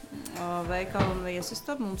veikalu un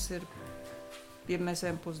viesistabu. Mums ir mēs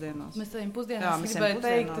ejam pusdienās. Mēs ejam pusdienās, gribēju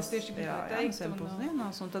teikt, tas tieši gribēju teikt. Mēs ejam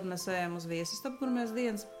pusdienās, un tad mēs ejam uz viesistabu, kur mēs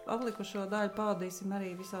dienas atlikušo daļu pavadīsim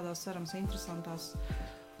arī visādās cerams interesantās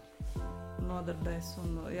nodarbēs.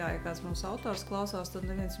 Un, ja kāds mūsu autors klausās, tad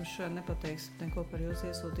neviens mums šodien nepateiks neko par jūsu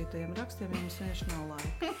iesūtītajiem rakstiem, ja mums vienkārši nav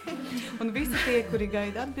laika. Un visi tie, kuri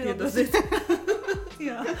gaida atbildes.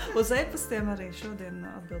 Jā, uz e-pastiem arī šodien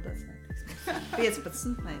atbildēts netiks.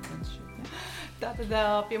 15 meitenes šeit, ja? Tātad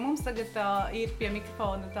pie mums tagad ir pie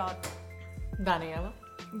mikrofona tāda Daniela.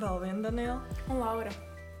 Vēl viena Daniela. Un Laura.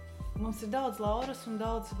 Mums ir daudz Lauras un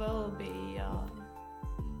daudz vēl bija...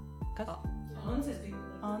 Kas?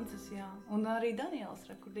 Ances, jā. Un arī Danielas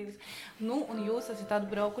rekordīgas. Un jūs esat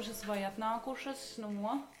atbraukušas vai atnākušas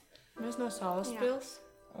no? Mēs no Salaspils.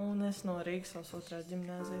 Un es no Rīgas otrās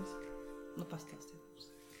ģimnāzijas. Pastāstiet mums.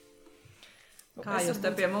 Kā jūs te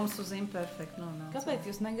pie mums uz imperfektu nonācāt? Kāpēc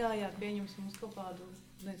jūs negājāt pieņems mums kaut kādu,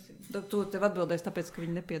 nezinu? Tu tev atbildēs tāpēc, ka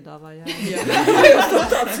viņi nepiedāvāja. Jā. Tas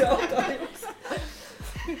tāds jautājums.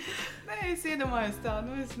 Nē, es iedomājos tā,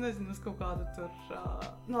 es nezinu, uz kaut kādu tur,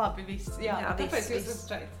 labi, viss, jā tāpēc jūs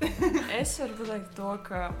esat šeit. Es varu pateikt to,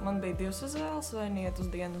 ka man bija 2 izvēles, vai iet uz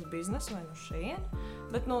dienas biznesu, vai šeit.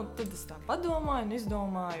 Bet, tad es tā padomāju un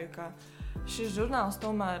izdomāju, ka šis žurnāls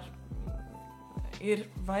tomēr ir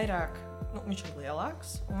vairāk, viņš ir lielāks,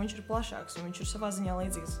 un viņš ir plašāks, un viņš ir savā ziņā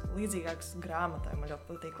līdzīgāks grāmatai. Man ļoti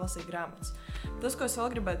patīk lasīt grāmatas. Tas, ko es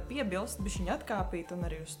vēl gribētu piebilst, bišķiņ atkāpīt, un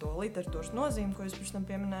arī uz to literatūras nozīmi, ko jūs pirms tam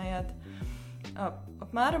pieminējāt.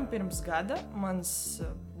 Apmēram pirms gada mans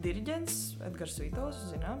diriģents, Edgars Vitovs,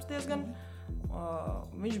 zināms diezgan,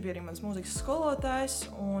 viņš bija arī mans mūzikas skolotājs,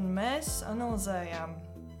 un mēs analizējām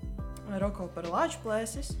Roko par Lāču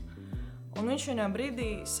plēsis, un viņš vienā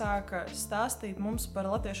brīdī sāka stāstīt mums par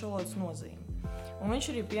latviešu valodas nozīmi. Un viņš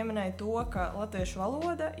arī pieminēja to, ka latviešu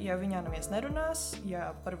valoda, ja viņā neviens nerunās,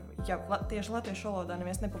 ja tieši latviešu valodā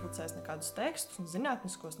neviens nepublicēs nekādus tekstus,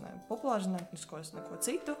 zinātniskos, ne populārzinātniskos, neko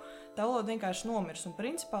citu, tā valoda vienkārši nomirs. Un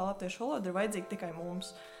principā latviešu valoda ir vajadzīga tikai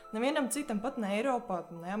mums. Nevienam citam, pat ne Eiropā,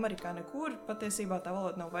 ne Amerikā, nekur, patiesībā tā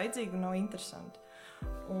valoda nav vajadzīga un nav interesanta.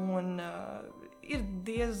 Un ir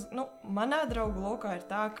manā draugu lokā ir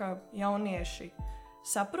tā, ka jaunieši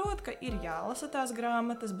saprot, ka ir jālasa tās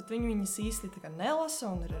grāmatas, bet viņi viņas īsti nelasa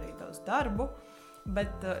un ir arī daudz darbu.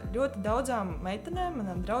 Bet ļoti daudzām meitenēm,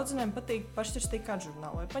 manām draudzenēm patīk pašķirstīt kādu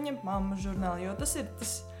žurnālu vai paņemt mammas žurnālu, jo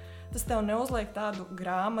tas tev neuzliek tādu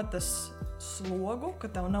grāmatas slogu, ka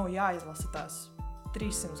tev nav jāizlasa tās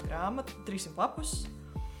 300 lapus.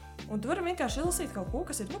 Un tu vari vienkārši izlasīt kaut ko,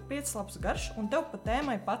 kas ir 5 lapas garš, un tev pa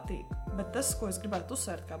tēmai patīk. Bet tas, ko es gribētu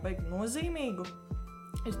uzsvērt kā beigi nozīmīgu,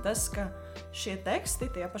 ir tas, ka šie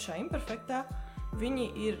teksti, tie pašā imperfektā, viņi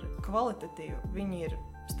ir kvalitatīvi, viņi ir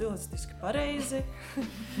stilistiski pareizi,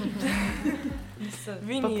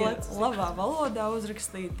 viņi ir labā valodā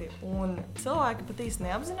uzrakstīti, un cilvēki pat īsti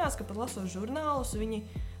neapzinās, ka pat lasot žurnālus, viņi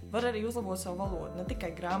var arī uzlabot savu valodu, ne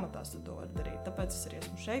tikai grāmatās to var darīt. Tāpēc es arī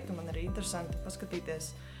esmu šeit, un man arī interesanti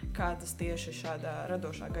paskatīties, kā tas tieši šādā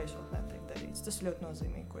radošā gaisotnē tiek darīts. Tas ir ļoti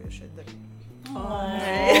nozīmīgi, ko jūs šeit darīt.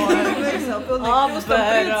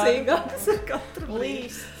 Priecīgāks ar katru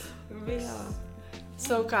līst.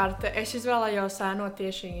 Savukārt, es izvēlējos ēnot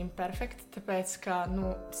tieši imperfekti, tāpēc, ka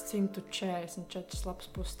 144 lapas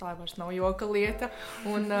puses tā vairs nav joka lieta.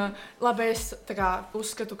 Un, labi, es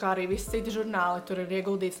uzskatu, ka arī visi citi žurnāli, tur ir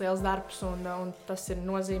ieguldīts liels darbs, un tas ir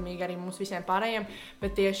nozīmīgi arī mums visiem pārējiem,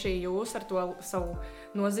 bet tieši jūs ar to savu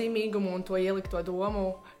nozīmīgumu un to ielikto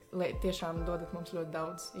domu tiešām dodat mums ļoti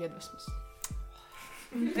daudz iedvesmas.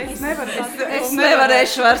 Es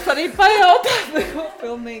nevarēšu vairs arī pajautāt.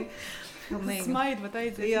 Pilnīgi. Smaid, bet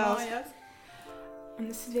aizies mājās. Un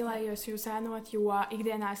es vēlējos jūs ēnot, jo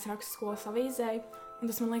ikdienā es rakstu skolas avīzē, un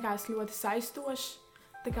tas man likās ļoti saistoši,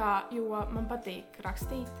 jo man patīk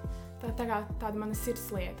rakstīt. Tā tāda mana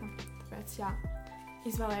sirdslieta. Tāpēc,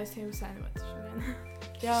 izvēlējos jūs ēnot šodien.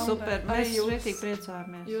 Jā, super, mēs šeit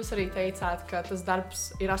priecājamies. Jūs arī teicāt, ka tas darbs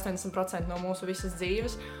ir 80% no mūsu visas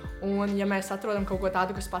dzīves, un ja mēs atrodam kaut ko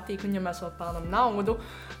tādu, kas patīk, un ja mēs vēl pelnam naudu,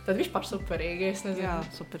 tad vispār superīgi, es nezinu. Jā,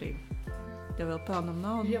 superīgi. Ja vēl pelnam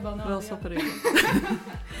naudu, vēl superīgi.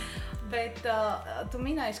 Bet tu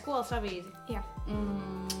minēji skolas avīzi. Jā.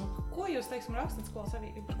 Ko jūs, rakstat skolas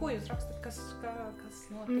avīzi? Par ko jūs rakstat? Kas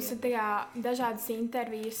notiek? Mums ir dažādas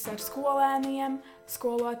intervijas ar skolēniem,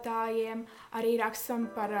 skolotājiem, arī rakstam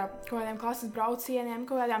par kaut kādiem klases braucieniem,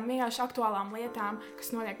 kaut kādām vienkārši aktuālām lietām,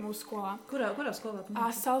 kas notiek mūsu skolā. Kurā skolā?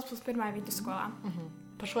 Salaspils 1. vidusskolā.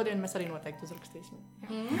 Par šodienu mēs arī noteikti uzrakstīsim.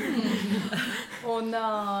 Un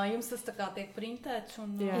jums tas tiek printēts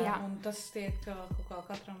un tas tiek kaut kā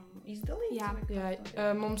katram izdalīts? Jā.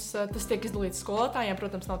 Mums tas tiek izdalīts skolotājiem,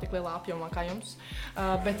 protams, nav tik lielā apjomā kā jums,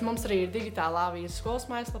 bet mums arī ir digitālā avīze skolas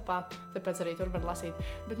mājaslapā, tāpēc arī tur var lasīt.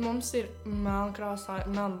 Bet mums ir melnkrāsā,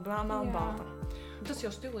 melnbalta. Tas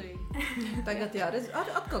jau stilīgi. Tagad redz,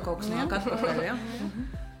 atkal kaut kas nāk atpakaļ, ja?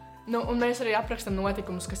 Un mēs arī aprakstam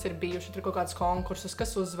notikumus, kas ir bijuši, tur kaut kādus konkursus,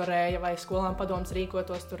 kas uzvarēja, vai skolām padoms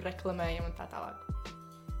rīkotos, tur reklamējam un tā tālāk.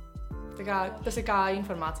 Tas ir kā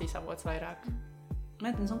informācijas avots vairāk.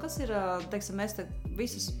 Meitenes, un kas ir, mēs te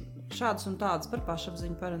visas šādas un tādas par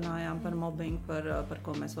pašapziņu parunājām, par mobbingu, par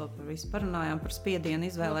ko mēs vēl par visu parunājām, par spiedienu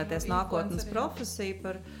izvēlēties nākotnes profesiju,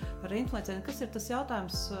 par influenceriem. Kas ir tas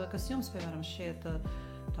jautājums, kas jums, piemēram, šķiet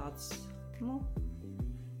tāds,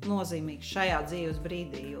 nozīmīgs šajā dzīves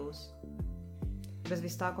brīdī jūs? Bez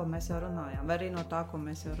viss tā, ko mēs jau runājām, vai arī no tā, ko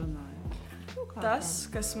mēs jau runājām? Tas,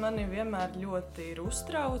 kas mani vienmēr ļoti ir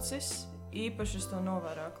uztraucis, īpaši es to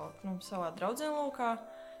novēroju savā draudzenlokā,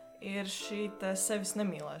 ir šī sevis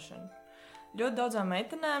nemīlēšana. Ļoti daudzām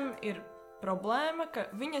meitenēm ir problēma, ka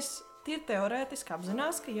viņas tīri teorētiski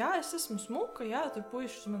apzinās, ka jā, es esmu smuka, jā, tur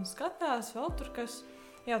puiši uz mani skatās, vēl tur kas,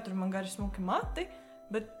 jā, tur man gari smuki mati,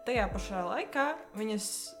 bet tajā pašā laikā viņas,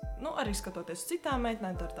 arī skatoties citām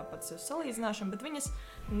meitenēm, tā ir tāpat sev salīdzināšana, bet viņas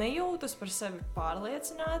nejūtas par sevi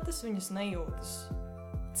pārliecinātas, viņas nejūtas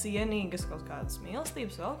cienīgas kaut kādas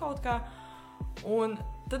mīlestības, vēl kaut kā. Un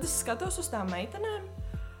tad es skatos uz tām meitenēm,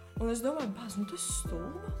 un es domāju, tu esi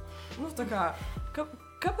stulba? Tā kā,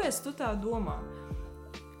 kāpēc tu tā domā?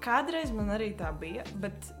 Kādreiz man arī tā bija,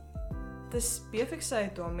 bet es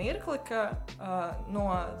piefiksēju to mirkli, ka no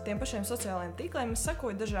tiem pašiem sociālajiem tīkliem es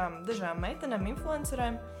sakoju dažām meitenēm,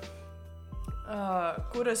 influencerēm,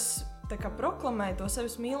 kuras tā kā proklamēja to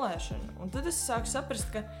sevis mīlēšanu. Un tad es sāku saprast,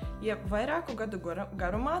 ka ja vairāku gadu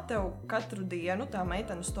garumā tev katru dienu tā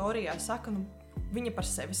meitena storijā saka, viņa par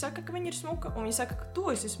sevi saka, ka viņa ir smuka, un viņa saka, ka tu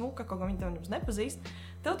esi smuka, kaut kā viņa tev nemaz nepazīst,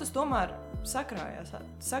 tev tas tomēr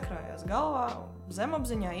sakrājās galvā,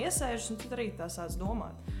 zemapziņā iesēžas, un tu arī tā sāc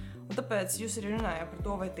domāt. Un tāpēc jūs arī runājāt par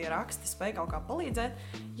to, vai tie raksti spēj kaut kā palīdzēt.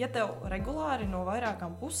 Ja tev regulāri no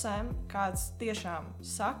vairākām pusēm kāds tiešām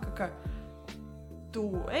saka, ka tu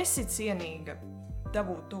esi cienīga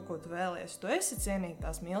dabūt to, ko tu vēlies, tu esi cienīga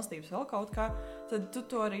tās mīlestības vēl kaut kā, tad tu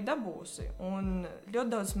to arī dabūsi. Un ļoti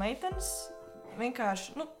daudz meitenes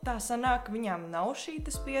vienkārši, tā sanāk, ka viņām nav šī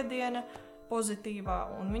spiediena pozitīvā,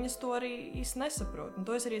 un viņas to arī īsti nesaprot. Un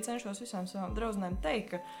to es arī cenšos visām savām draudzenēm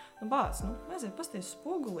teikt, ka, aiziet pasties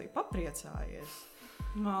spogulī, papriecājies.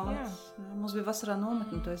 Mālēs. Mums bija vasarā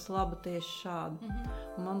nometne, tu esi laba tieši šādi.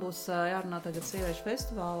 Un man būs jārunā tagad sieviešu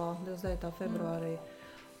festivālā 29. februārī,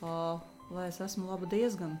 lai es esmu laba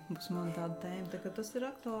diezgan, būs man tāda tēma, tā ka tas ir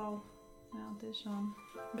aktuāli. Jā, tiešām.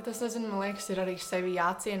 Bet es nezinu, man liekas, ir arī sevi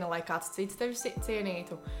jāciena, lai kāds cits tevi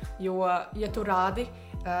cienītu. Jo, ja tu rādi,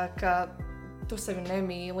 ka tu sevi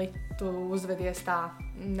nemīli, tu uzvedies tā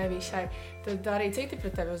nevisai, tad arī citi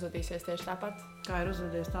pret tevi uzvedīsies tieši tāpat. Kā ir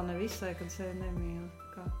uzvedies tā nevisai, kad sevi nemīli?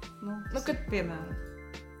 Kad piemēram.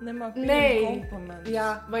 Nemāk pieņemt komplimentus. Jā,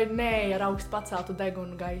 vai nē, ar augstu paceltu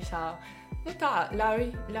degunu gaisā. Tā,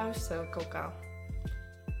 ļauj sev kaut kā.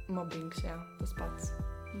 Mobbings, jā, tas pats.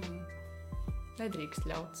 Nedrīkst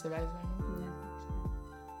ļaut sev aizvainot.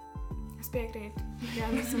 Es piekrītu. Jā,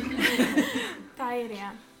 tā ir,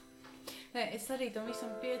 jā. Nē, es arī tam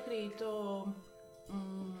visam piekrītu,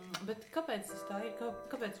 bet kāpēc tas tā ir?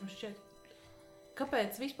 Kāpēc mums šķiet?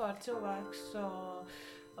 Kāpēc vispār cilvēks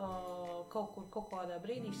kaut kādā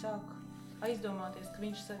brīdī sāk aizdomāties, ka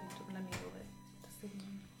viņš sevi tur nemīlē?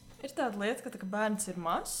 Tas ir tāda lieta, ka bērns ir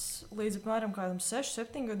mazs, līdz apmēram kādam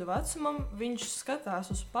 6-7 gadu vecumam, viņš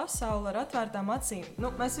skatās uz pasauli ar atvērtām acīm.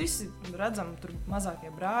 Mēs visi redzam tur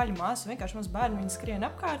mazākie brāļi, māsas, vienkārši maz bērni, viņi skrien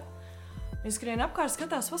apkārt. Viņi skrien apkārt,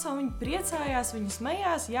 skatās pasauli, viņi priecājās, viņi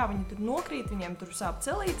smējās, jā, viņi tur nokrīt, viņiem tur sāp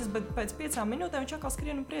celītes, bet pēc 5 minūtēm viņš atkal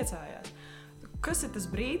skrien un priecājās. Kas ir tas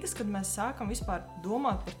brīdis, kad mēs sākam vispār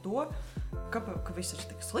domāt par to, ka viss ir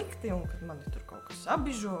tik slikti un kad man ir tur kaut kas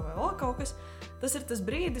abižo vai vēl kaut kas? Tas ir tas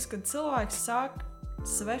brīdis, kad cilvēks sāk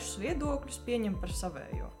svešus viedokļus pieņemt par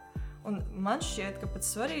savējo. Un man šķiet, ka pats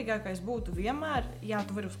svarīgākais būtu vienmēr, jā,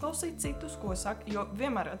 tu vari uzklausīt citus, ko saka, jo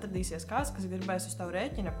vienmēr atradīsies kāds, kas gribēs uz tavu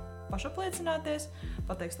rēķina pašapliecināties,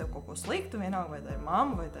 pateiks tev kaut ko sliktu, vienalga vai tā ir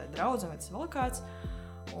mamma, vai tā ir draudzene, vai tas vēl kāds.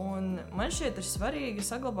 Un man šķiet ir svarīgi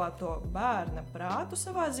saglabāt to bērna prātu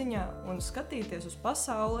savā ziņā un skatīties uz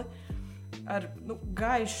pasauli ar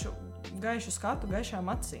gaišu skatu,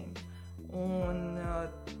 gaišām acīm. Un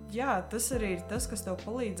jā, tas arī ir tas, kas tev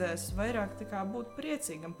palīdzēs vairāk būt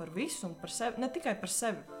priecīgam par visu un par sevi, ne tikai par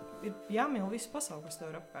sevi. Ir jāmīl visu pasauli, kas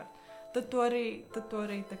tev ir apkārt. Tad tu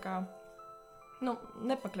arī tā kā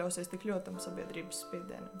nepakļausies tik ļotam sabiedrības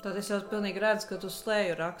spiedienam. Tad es jau pilnīgi redzu, ka tu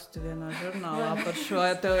slēju rakstu vienā žurnālā par šo,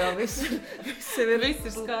 ja tev jau viss ir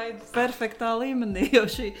skaidrs. Perfektā līmenī jau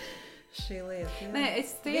šī lieta. Nē,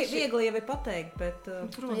 es tieši... Viegli jau ir pateikt, bet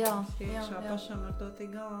protams, jā. Pašam ar to tik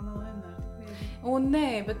galā nav vienmēr tik viegli. Un nē,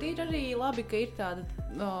 bet ir arī labi, ka ir tāda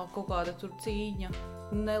kaut kāda tur cīņa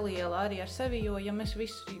neliela arī ar sevi, jo ja mēs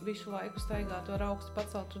visu laiku staigātu ar augstu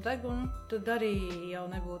paceltu degunu, tad arī jau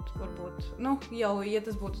nebūtu, varbūt, jau, ja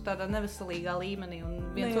tas būtu tādā neveselīgā līmenī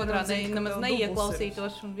un viens otrā nemaz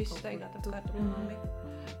neieklausītos un visu staigāt apkārt.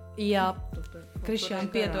 Jā,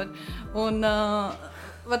 Krišjāni, piedod. Un,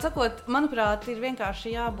 var sakot, manuprāt, ir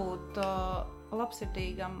vienkārši jābūt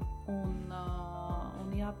labsirdīgam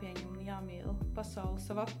un jāpieņem un jāmīl pasauli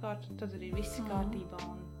savu apkārt, tad arī viss kārtībā.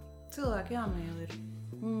 Un cilvēki jāmīl ir.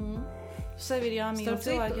 Sevi ir jāmīl,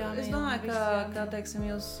 cilvēki jāmīl. Es domāju, ka teiksim,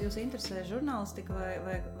 jūs interesē žurnālistika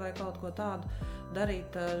vai kaut ko tādu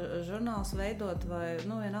darīt, žurnāls veidot vai,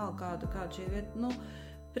 vienalga kāda šī vieta.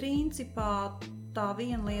 Principā tā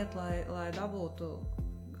viena lieta, lai dabūtu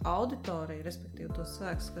auditorija, respektīvi tos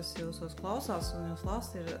cilvēkus, kas jūsos klausās un jūs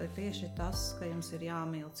lasa, ir tieši tas, ka jums ir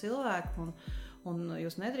jāmīl cilvēki un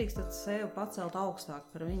jūs nedrīkstat sevi pacelt augstāk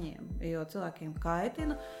par viņiem, jo cilvēkiem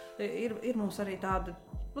kaitina. Ir mums arī tādi,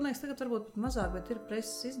 man liekas, tagad varbūt mazāk, bet ir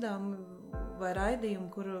preses izdevumi vai raidījumi,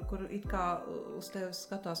 kur it kā uz tevi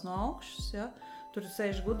skatās no augšas, ja? Tur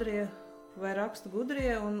sēž gudrie vai raksta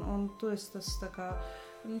gudrie, un tu esi tas tā kā,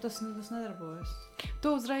 tas nedarbojas. Tu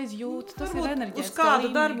uzreiz jūti, tas ir enerģētiskā uz kādu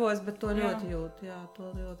līmenī. darbojas, bet to ļoti jūt. Jā, to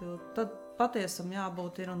ļoti jūt. Tad patiesam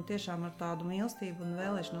jābūt ir un tiešām ar tādu mīlestību un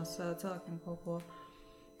vēlēšanos cilvēkiem kaut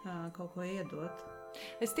ko iedot.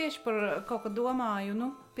 Es tieši par kaut ko domāju,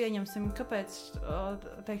 pieņemsim, kāpēc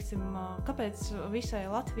visai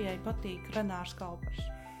Latvijai patīk Renārs Kaupers.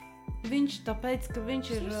 Tāpēc, ka viņš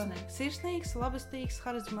ir sirsnīgs, labestīgs,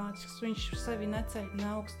 harizmātisks, viņš sevi neceļ ne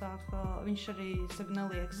augstāk, viņš arī sevi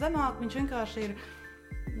neliek zemāk, viņš vienkārši ir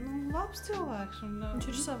labs cilvēks. Viņš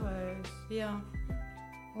ir savējs. Jā,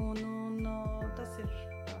 un tas ir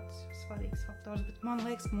tāds svarīgs faktors, bet man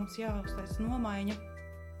liekas, ka mums jāuztais nomaiņa.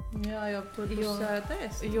 Jā, jo tur būs jāiet.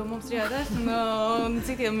 Jo mums ir jāiet, un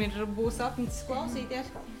citiem būs apnicis klausīties.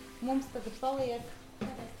 Mums tagad paliek.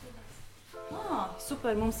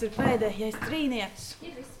 Super, mums ir pēdējais trīnieks.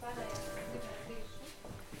 Ir viss pārējais.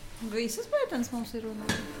 Visas meitenes mums ir un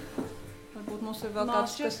varbūt mums ir vēl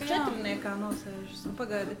kāds, kas četrniekā nosēžas.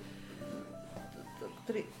 Pagaidi.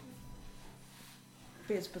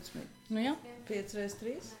 15. Nu jā. 5 x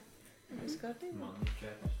 3. Viss kārtībā.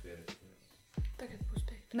 Tagad būs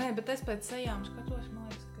teikt. Nē, bet es pēc sejām skatos, man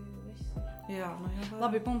liekas, ka viss ir. Jā,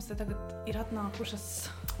 Labi, mums te tagad ir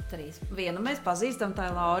atnākušas 3. Vienu mēs pazīstam, tā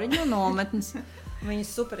ir Lauriņa nometnes. Viņa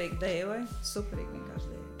superīgi dejoja, superīgi vienkārši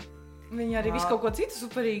dejoja. Viņa arī visu kaut ko citu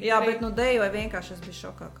superīgi. Jā, bet dejoja vienkārši, es biju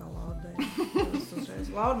šokā, kā Laura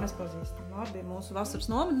dejoja. Laura mēs pazīstam. Laura bija mūsu vasaras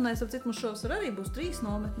nometnē, ap citu mums šovasar arī būs 3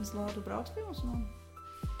 nometnes. Laura, tu brauc pie mums nometnes?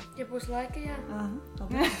 Ja būs laika, jā.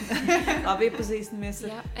 Labi, iepazīstamies.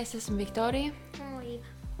 Jā, es esmu Viktorija. Un Līva.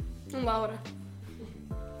 Un Laura.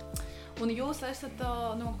 Un jūs esat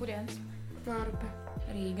no kurienes? Mārupe.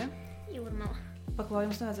 Rīga. Jūrmala. Paklā,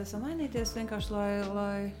 jums nevajadzēja samainīties vienkārši,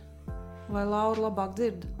 lai Laura labāk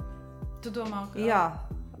dzird. Tu domā, ka... Jā,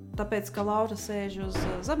 tāpēc, ka Laura sēž uz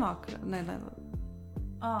zemāk.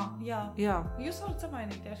 Jā. Jā. Jūs varat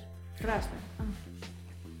samainīties. Krēsnē.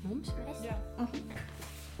 Mums? Jā.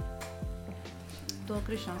 To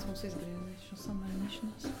Krišāns mums izdarīja, šo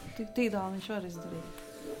samainīšanos. Tik dāli viņš var izdarīt.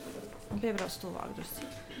 Un piebrauc tuvāk drusci.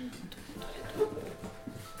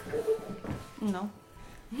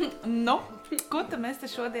 Ko tad mēs te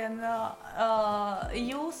šodien,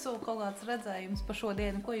 jūsu kaut kāds redzējums par šo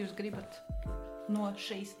dienu, ko jūs gribat no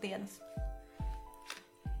šīs dienas?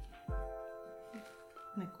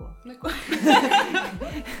 Neko.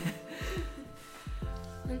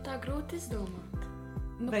 Man tā grūti izdomāt.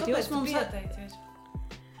 Bet kāpēc jūs mums tu pieteicies?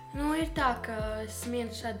 Ir tā, ka es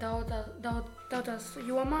mienu šeit daudzās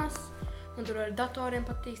jomās. Man tur ar datoriem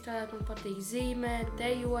patīk strādāt, man patīk zīmēt,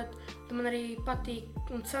 dejot. Man arī patīk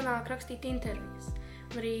un sanāk rakstīt intervijas.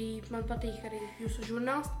 Man patīk arī jūsu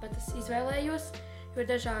žurnāls, bet es izvēlējos, jo ir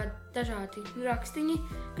dažādi rakstiņi,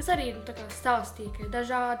 kas arī stāstīja, ka ir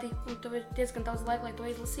dažādi, un tev ir diezgan daudz laika, lai to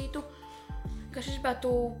izlasītu. Ka es gribētu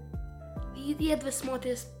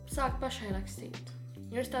iedvesmoties, sākt pašai rakstīt.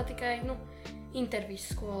 Jo es tā tikai,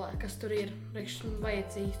 intervijas skolā, kas tur ir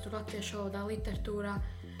vajadzīgs, tur latviešu valodā, literatūrā.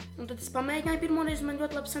 Un tad es pamēģināju pirmoreiz, man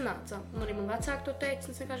ļoti labi sanāca. Un arī man vecāki to teica,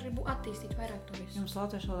 un es vienkārši gribu attīstīt vairāk to visu. Jums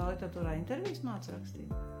latviešu valodā literatūrā intervijas māca rakstīt?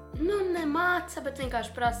 Nemāca, bet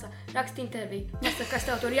vienkārši prasa rakstīt interviju. Pasaka, kas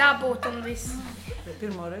tev tur jābūt un viss.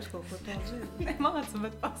 Pirmo reizi kaut ko tādu dzirdu. Nemāca,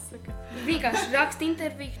 bet pasaka. Vienkārši rakstīt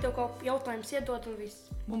interviju, tev kaut jautājums iedot un viss.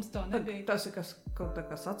 Mums to nebija. Tas ir kaut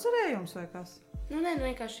kas atcerējums vai kas?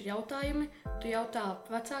 Vienkārši ir jautājumi. Tu jautā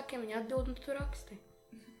vecākiem, viņi atbild un tu raksti.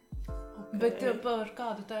 Okay. Bet par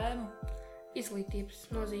kādu tēmu? Izglītības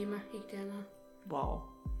nozīme ikdienā. Wow.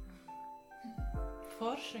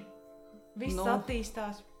 Forši. Viss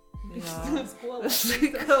attīstās. Jā. Skolās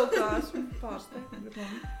kaut kā esmu pārsteigta.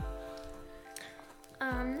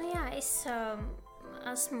 Es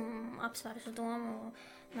esmu apsvērusi domu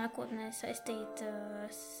nākotnē saistīt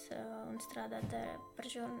un strādāt par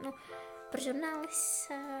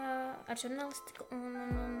žurnālistiku.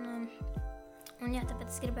 Un tāpēc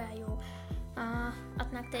es gribēju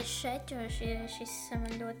atnākt tieši šeit, jo šis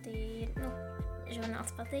man ļoti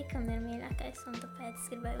žurnāls patīk un ir mīļākais. Un tāpēc es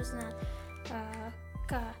gribēju uzzināt,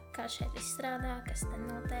 kā šeit viss strādā, kas te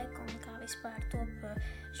notiek un kā vispār top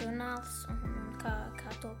žurnāls un kā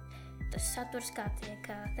top tas saturs, kā tiek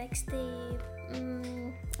teksti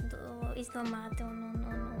izdomāti un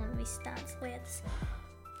visas tādas lietas.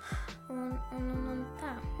 un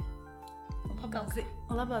tā.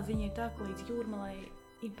 Labā ziņa ir tā, ka līdz jūrmalai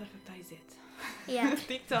imperfekti aiziet. Jā.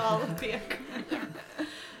 Tik tālu tiek.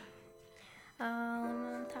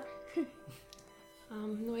 Un tā.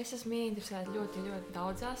 Es esmu interesēta ļoti, ļoti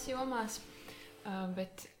daudzās jomās,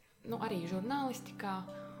 bet arī žurnālistikā,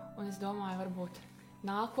 un es domāju, varbūt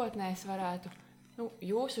nākotnē es varētu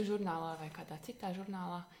jūsu žurnālā vai kādā citā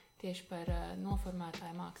žurnālā tieši par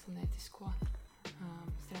noformētāju māksliniecisko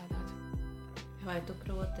strādāt. Vai tu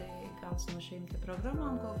proti kāds no šīm te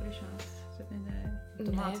programmām, ko Krišāns minēja? Tu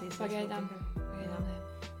mācīsies? Pagaidām.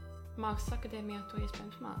 Mākslas akadēmijā to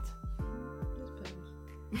iespējams māca.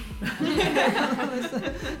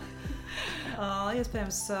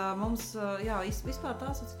 Iespējams, mums, vispār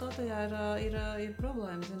tās Latvijā ir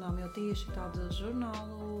problēma, zinām, jo tieši tādu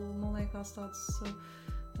žurnālu, man liekas, tās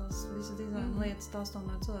visas dizaina lietas, tās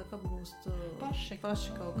tomēr cilvēki apgūst paši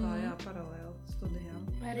kaut kā, paralēli studijām.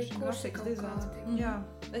 Vai arī kursi kaut kādi. Jā.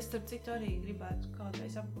 Es starp citu arī gribētu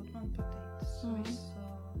kādreiz apgūt, man patīk tas viss,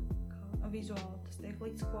 kā vizuāli tas tiek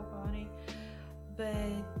likts kopā arī.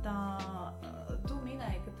 Bet tu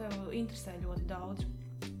minēji, ka tev interesē ļoti daudz.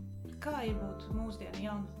 Kā ir būt mūsdienu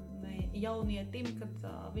jaunietim, kad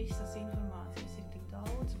visas informācijas ir tik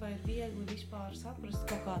daudz, vai ir viegli vispār saprast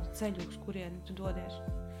kaut kādu ceļu, uz kurieni tu dodies?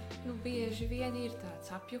 Bieži vien ir tāds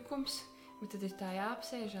apjukums, bet tad ir tā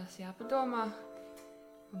jāapsēžās, jāpadomā,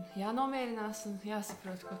 un jānomierinās un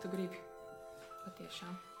jāsaprot, ko tu gribi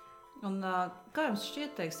patiešām. Un kā jums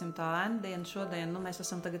šķiet, teiksim, tā ēndiena šodien, mēs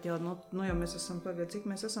esam tagad jau, jau mēs esam pagad, cik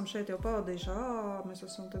mēs esam šeit jau pavadījuši, mēs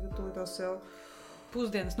esam tagad tās jau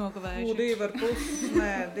pusdienas nokavējuši.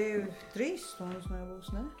 2,5, 3 stundas nebūs,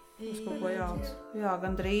 ne? Uz kaut ko jauns. Jā,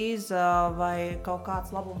 gandrīz, vai kaut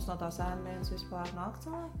kāds labums no tās ēndienas vispār nāk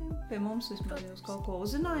cilvēkiem? Pie mums vismaz jūs kaut ko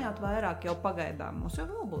uzzinājāt vairāk jau pagaidām. Mums jau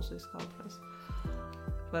vēl būs viss kaut kas.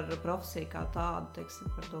 Par profesiju kā tādu, teiksim,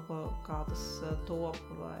 par to, kā tas top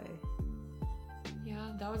vai... Jā,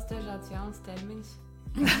 daudz dažādas jaunas terminas.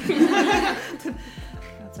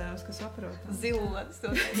 Cerams, ka saprotam. Zilonis to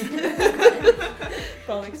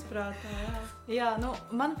paliks prātā, jā. Jā,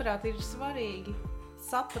 manuprāt, ir svarīgi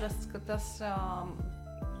saprast, ka tas,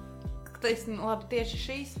 tieši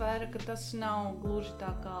šī sfēra, ka tas nav gluži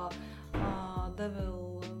tā kā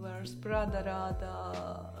Devil Wears Prada rāda,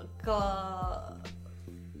 ka...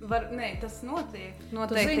 tas notiek.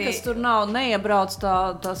 Tu zini, kas tur nav neiebrauc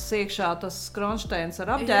tas iekšā, tas kronšteins ar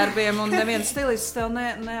apģērbiem, un neviens stilists tev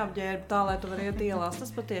neapģērb tā, lai tu vari iet ielās. Tas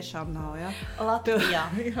patiešām nav, ja? Latvijā.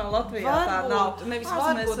 Jā, Latvijā tā nav. Nevis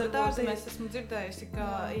varbūt, bet ārzemēs esmu dzirdējusi, ka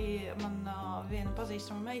man viena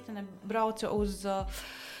pazīstama meitene brauca uz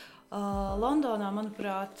Londonā,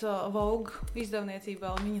 manuprāt, Vogue izdevniecībā,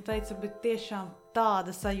 un viņa teica, bet tiešām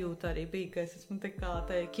tāda sajūta arī bija, ka es esmu tā kā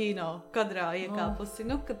kino kadrā iekāpusi.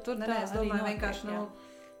 Ka tur tā es domāju, vienkārši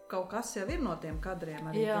kaut kas jau ir no tiem kadriem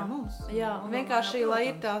arī pie mums. Jā, vienkārši, lai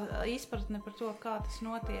ir tā izpratne par to, kā tas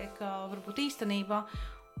notiek, varbūt īstenībā,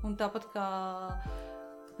 un tāpat kā,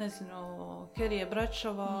 Kerija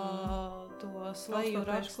Bračovā to sleju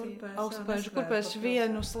rakstīja, augstpēžu kurpēs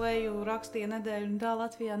vienu sleju rakstīja nedēļu, un tā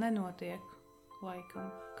Latvijā nenotiek laikam.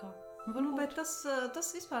 Bet tas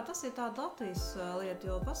vispār tas ir tāda Latvijas lieta,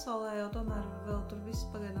 jo pasaulē jau tomēr vēl tur viss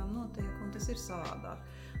pagaidām notiek, un tas ir savādāk.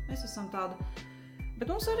 Mēs esam tādi, bet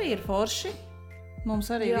mums arī ir forši, mums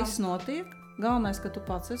arī viss notiek. Galvenais, ka tu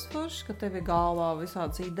pats esi forši, ka tev ir galvā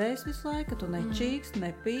visādas idejas visu laiku, ka tu nečīkst,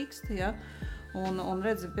 nepīkst, ja? Un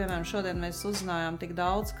redzi, piemēram, šodien mēs uzzinājām tik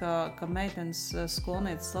daudz, ka meitenes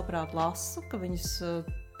skolnieces labprāt lasa, ka viņas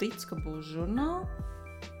tic, ka būs žurnāli.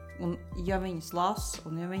 Un ja viņas lasa,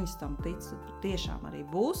 un ja viņas tam tic, tad tiešām arī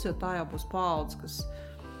būs, jo tā jau būs paudze,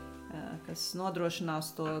 kas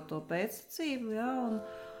nodrošinās to pēctecību, ja?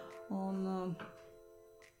 Un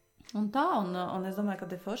es domāju, ka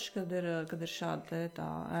ir forši, kad ir šāda tā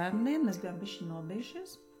ēndiena. Mēs bijām bišķi nobijušies,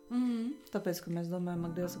 tāpēc, ka mēs domājam,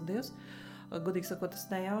 ak Dievs. Godīgi sakot,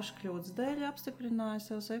 tas nejauši kļūdas dēļ apstiprināja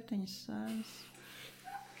sev 7 ēnas.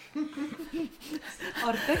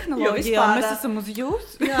 Ar tehnoloģijām mēs esam uz jūs.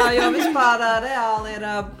 Jā, jo vispār reāli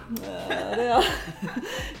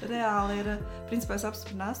ir, principā es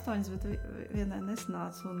apstiprināju 8, bet vienai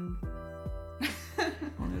nesanāca.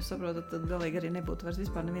 Un jūs saprotat, tad galīgi arī nebūtu vairs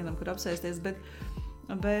vispār nevienam, kur apsēsties. Bet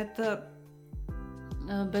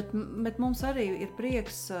mums arī ir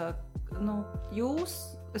prieks,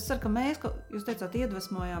 es ceru, ka jūs teicāt,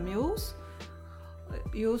 iedvesmojām jūs.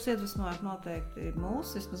 Jūs iedvesmojāt noteikti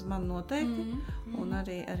mūs, vismaz man noteikti, un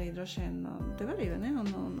arī droši vien tev arī, vai ne?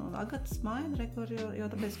 Un Agatas Maidre, jo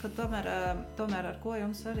tāpēc, ka tomēr ar ko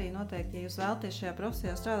jums arī noteikti, ja jūs vēlaties šajā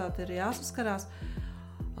profesijā strādāt, ir jāsaskarās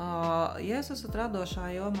Ja jūs esat radošā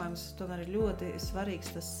jomā, jums tomēr ir ļoti svarīgs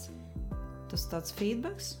tas tāds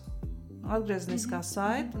feedbacks, atgriezniskā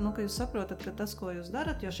saite, ka jūs saprotat, ka tas, ko jūs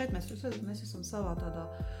darat, jo šeit mēs esam savā tādā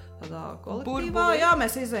kolektīvā, jā,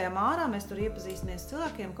 mēs izējām ārā, mēs tur iepazīstamies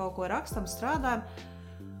cilvēkiem, kaut ko rakstam, strādājam,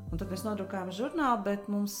 un tad mēs nodrukājam žurnālu, bet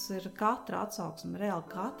mums ir katra atsauksme, reāli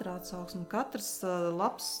katra atsauksme, katrs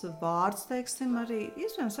labs vārds, teiksim, arī,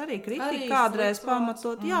 iespējams, arī kritika kādreiz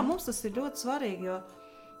pamatot. Jā, mums tas ir ļoti svarīgi,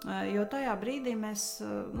 jo tajā brīdī mēs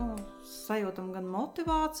sajūtam gan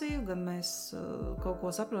motivāciju, gan mēs kaut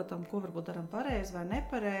ko saprotam, ko varbūt daram pareizi vai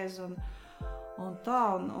nepareizi, un tā,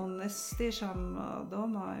 un es tiešām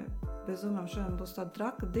domāju, šodien būs tāda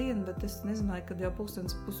traka diena, bet es nezināju, kad jau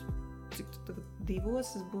pulkstenis būs, cik tu tagad 2, es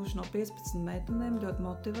būšu no 15 meitenēm ļoti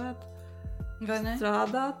motivēta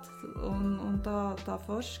strādāt, un tā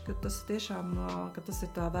forši, ka tas tiešām, ka tas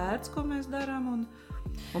ir tā vērts, ko mēs darām,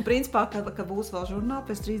 un principā, ka būs vēl žurnāli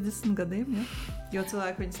pēc 30 gadiem, ja? Jo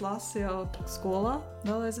cilvēki viņas lasa jau skolā,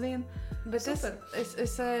 vēl aizvien. Bet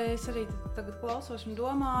es arī tagad klausos un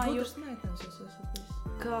domāju,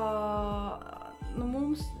 ka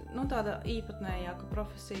mums tāda īpatnējāka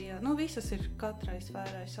profesija, visas ir katrai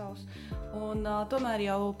sfērai savs, un tomēr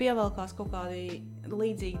jau pievelkās kaut kādi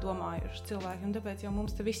līdzīgi domājoši cilvēki, un tāpēc jau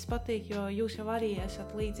mums te viss patīk, jo jūs jau arī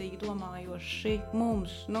esat līdzīgi domājoši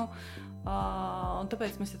mums, un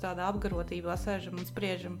tāpēc mēs tādā apgarotībā sēžam un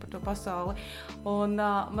spriežam par to pasauli, un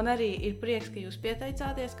man arī ir prieks, ka jūs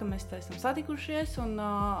pieteicāties, ka mēs te esam satikušies, un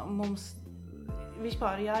mums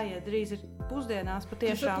vispār jāiet drīz ir pusdienās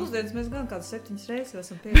patiešām. Pusdienas mēs gan kādas 7 reizes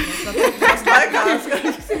esam pievienot. Tas laikās,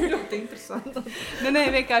 kas ir ļoti interesanti. Nē,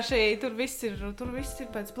 vienkārši tur viss ir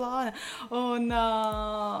pēc plāna. Un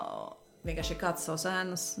vienkārši kāds savus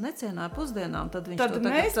ēnas necienāja pusdienām, tad viņš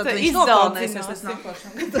tad viņš nokaunaisies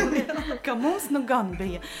nākošam. Ka mums gan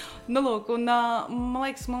bija. Lūk, un man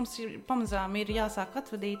liekas, mums pamazām ir jāsāk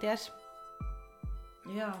atvadīties.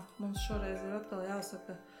 Jā, mums šoreiz ir atkal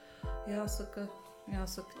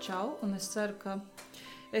jāsaka čau, un es ceru,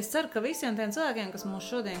 ka visiem tiem cilvēkiem, kas mūs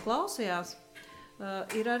šodien klausījās,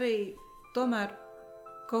 ir arī tomēr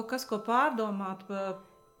kaut kas, ko pārdomāt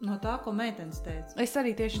no tā, ko meitenes teica. Es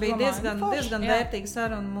arī tieši domāju. Bija diezgan vērtīga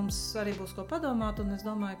saruna, mums arī būs ko padomāt, un es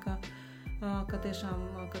domāju, ka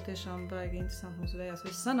tiešām baigi interesanti mums vējās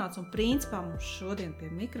viss sanāca, un principā mums šodien pie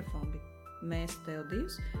mikrofona bija mēs tev 2,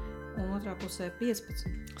 un otrā pusē 15.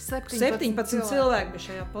 17 cilvēki bija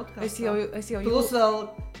šajā podkastā. Es jau plus vēl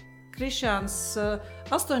Krišāns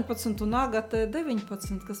 18 un Agate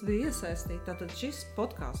 19, kas bija iesaistīti. Tātad šis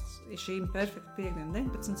podkasts ir šī perfekta piekdiena.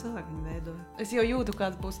 19 cilvēki viņu veidoja. Es jau jūtu,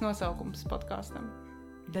 kāds būs nosaukums podkastam.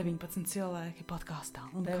 19 cilvēki podkastā.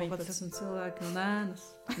 19 cilvēki un ēnas.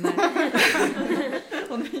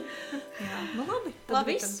 Jā, labi. Tad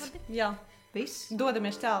viss. Jā. Viss.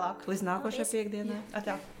 Dodamies tālāk. Līdz nākošajai piekdienai.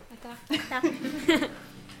 Atā. Tā.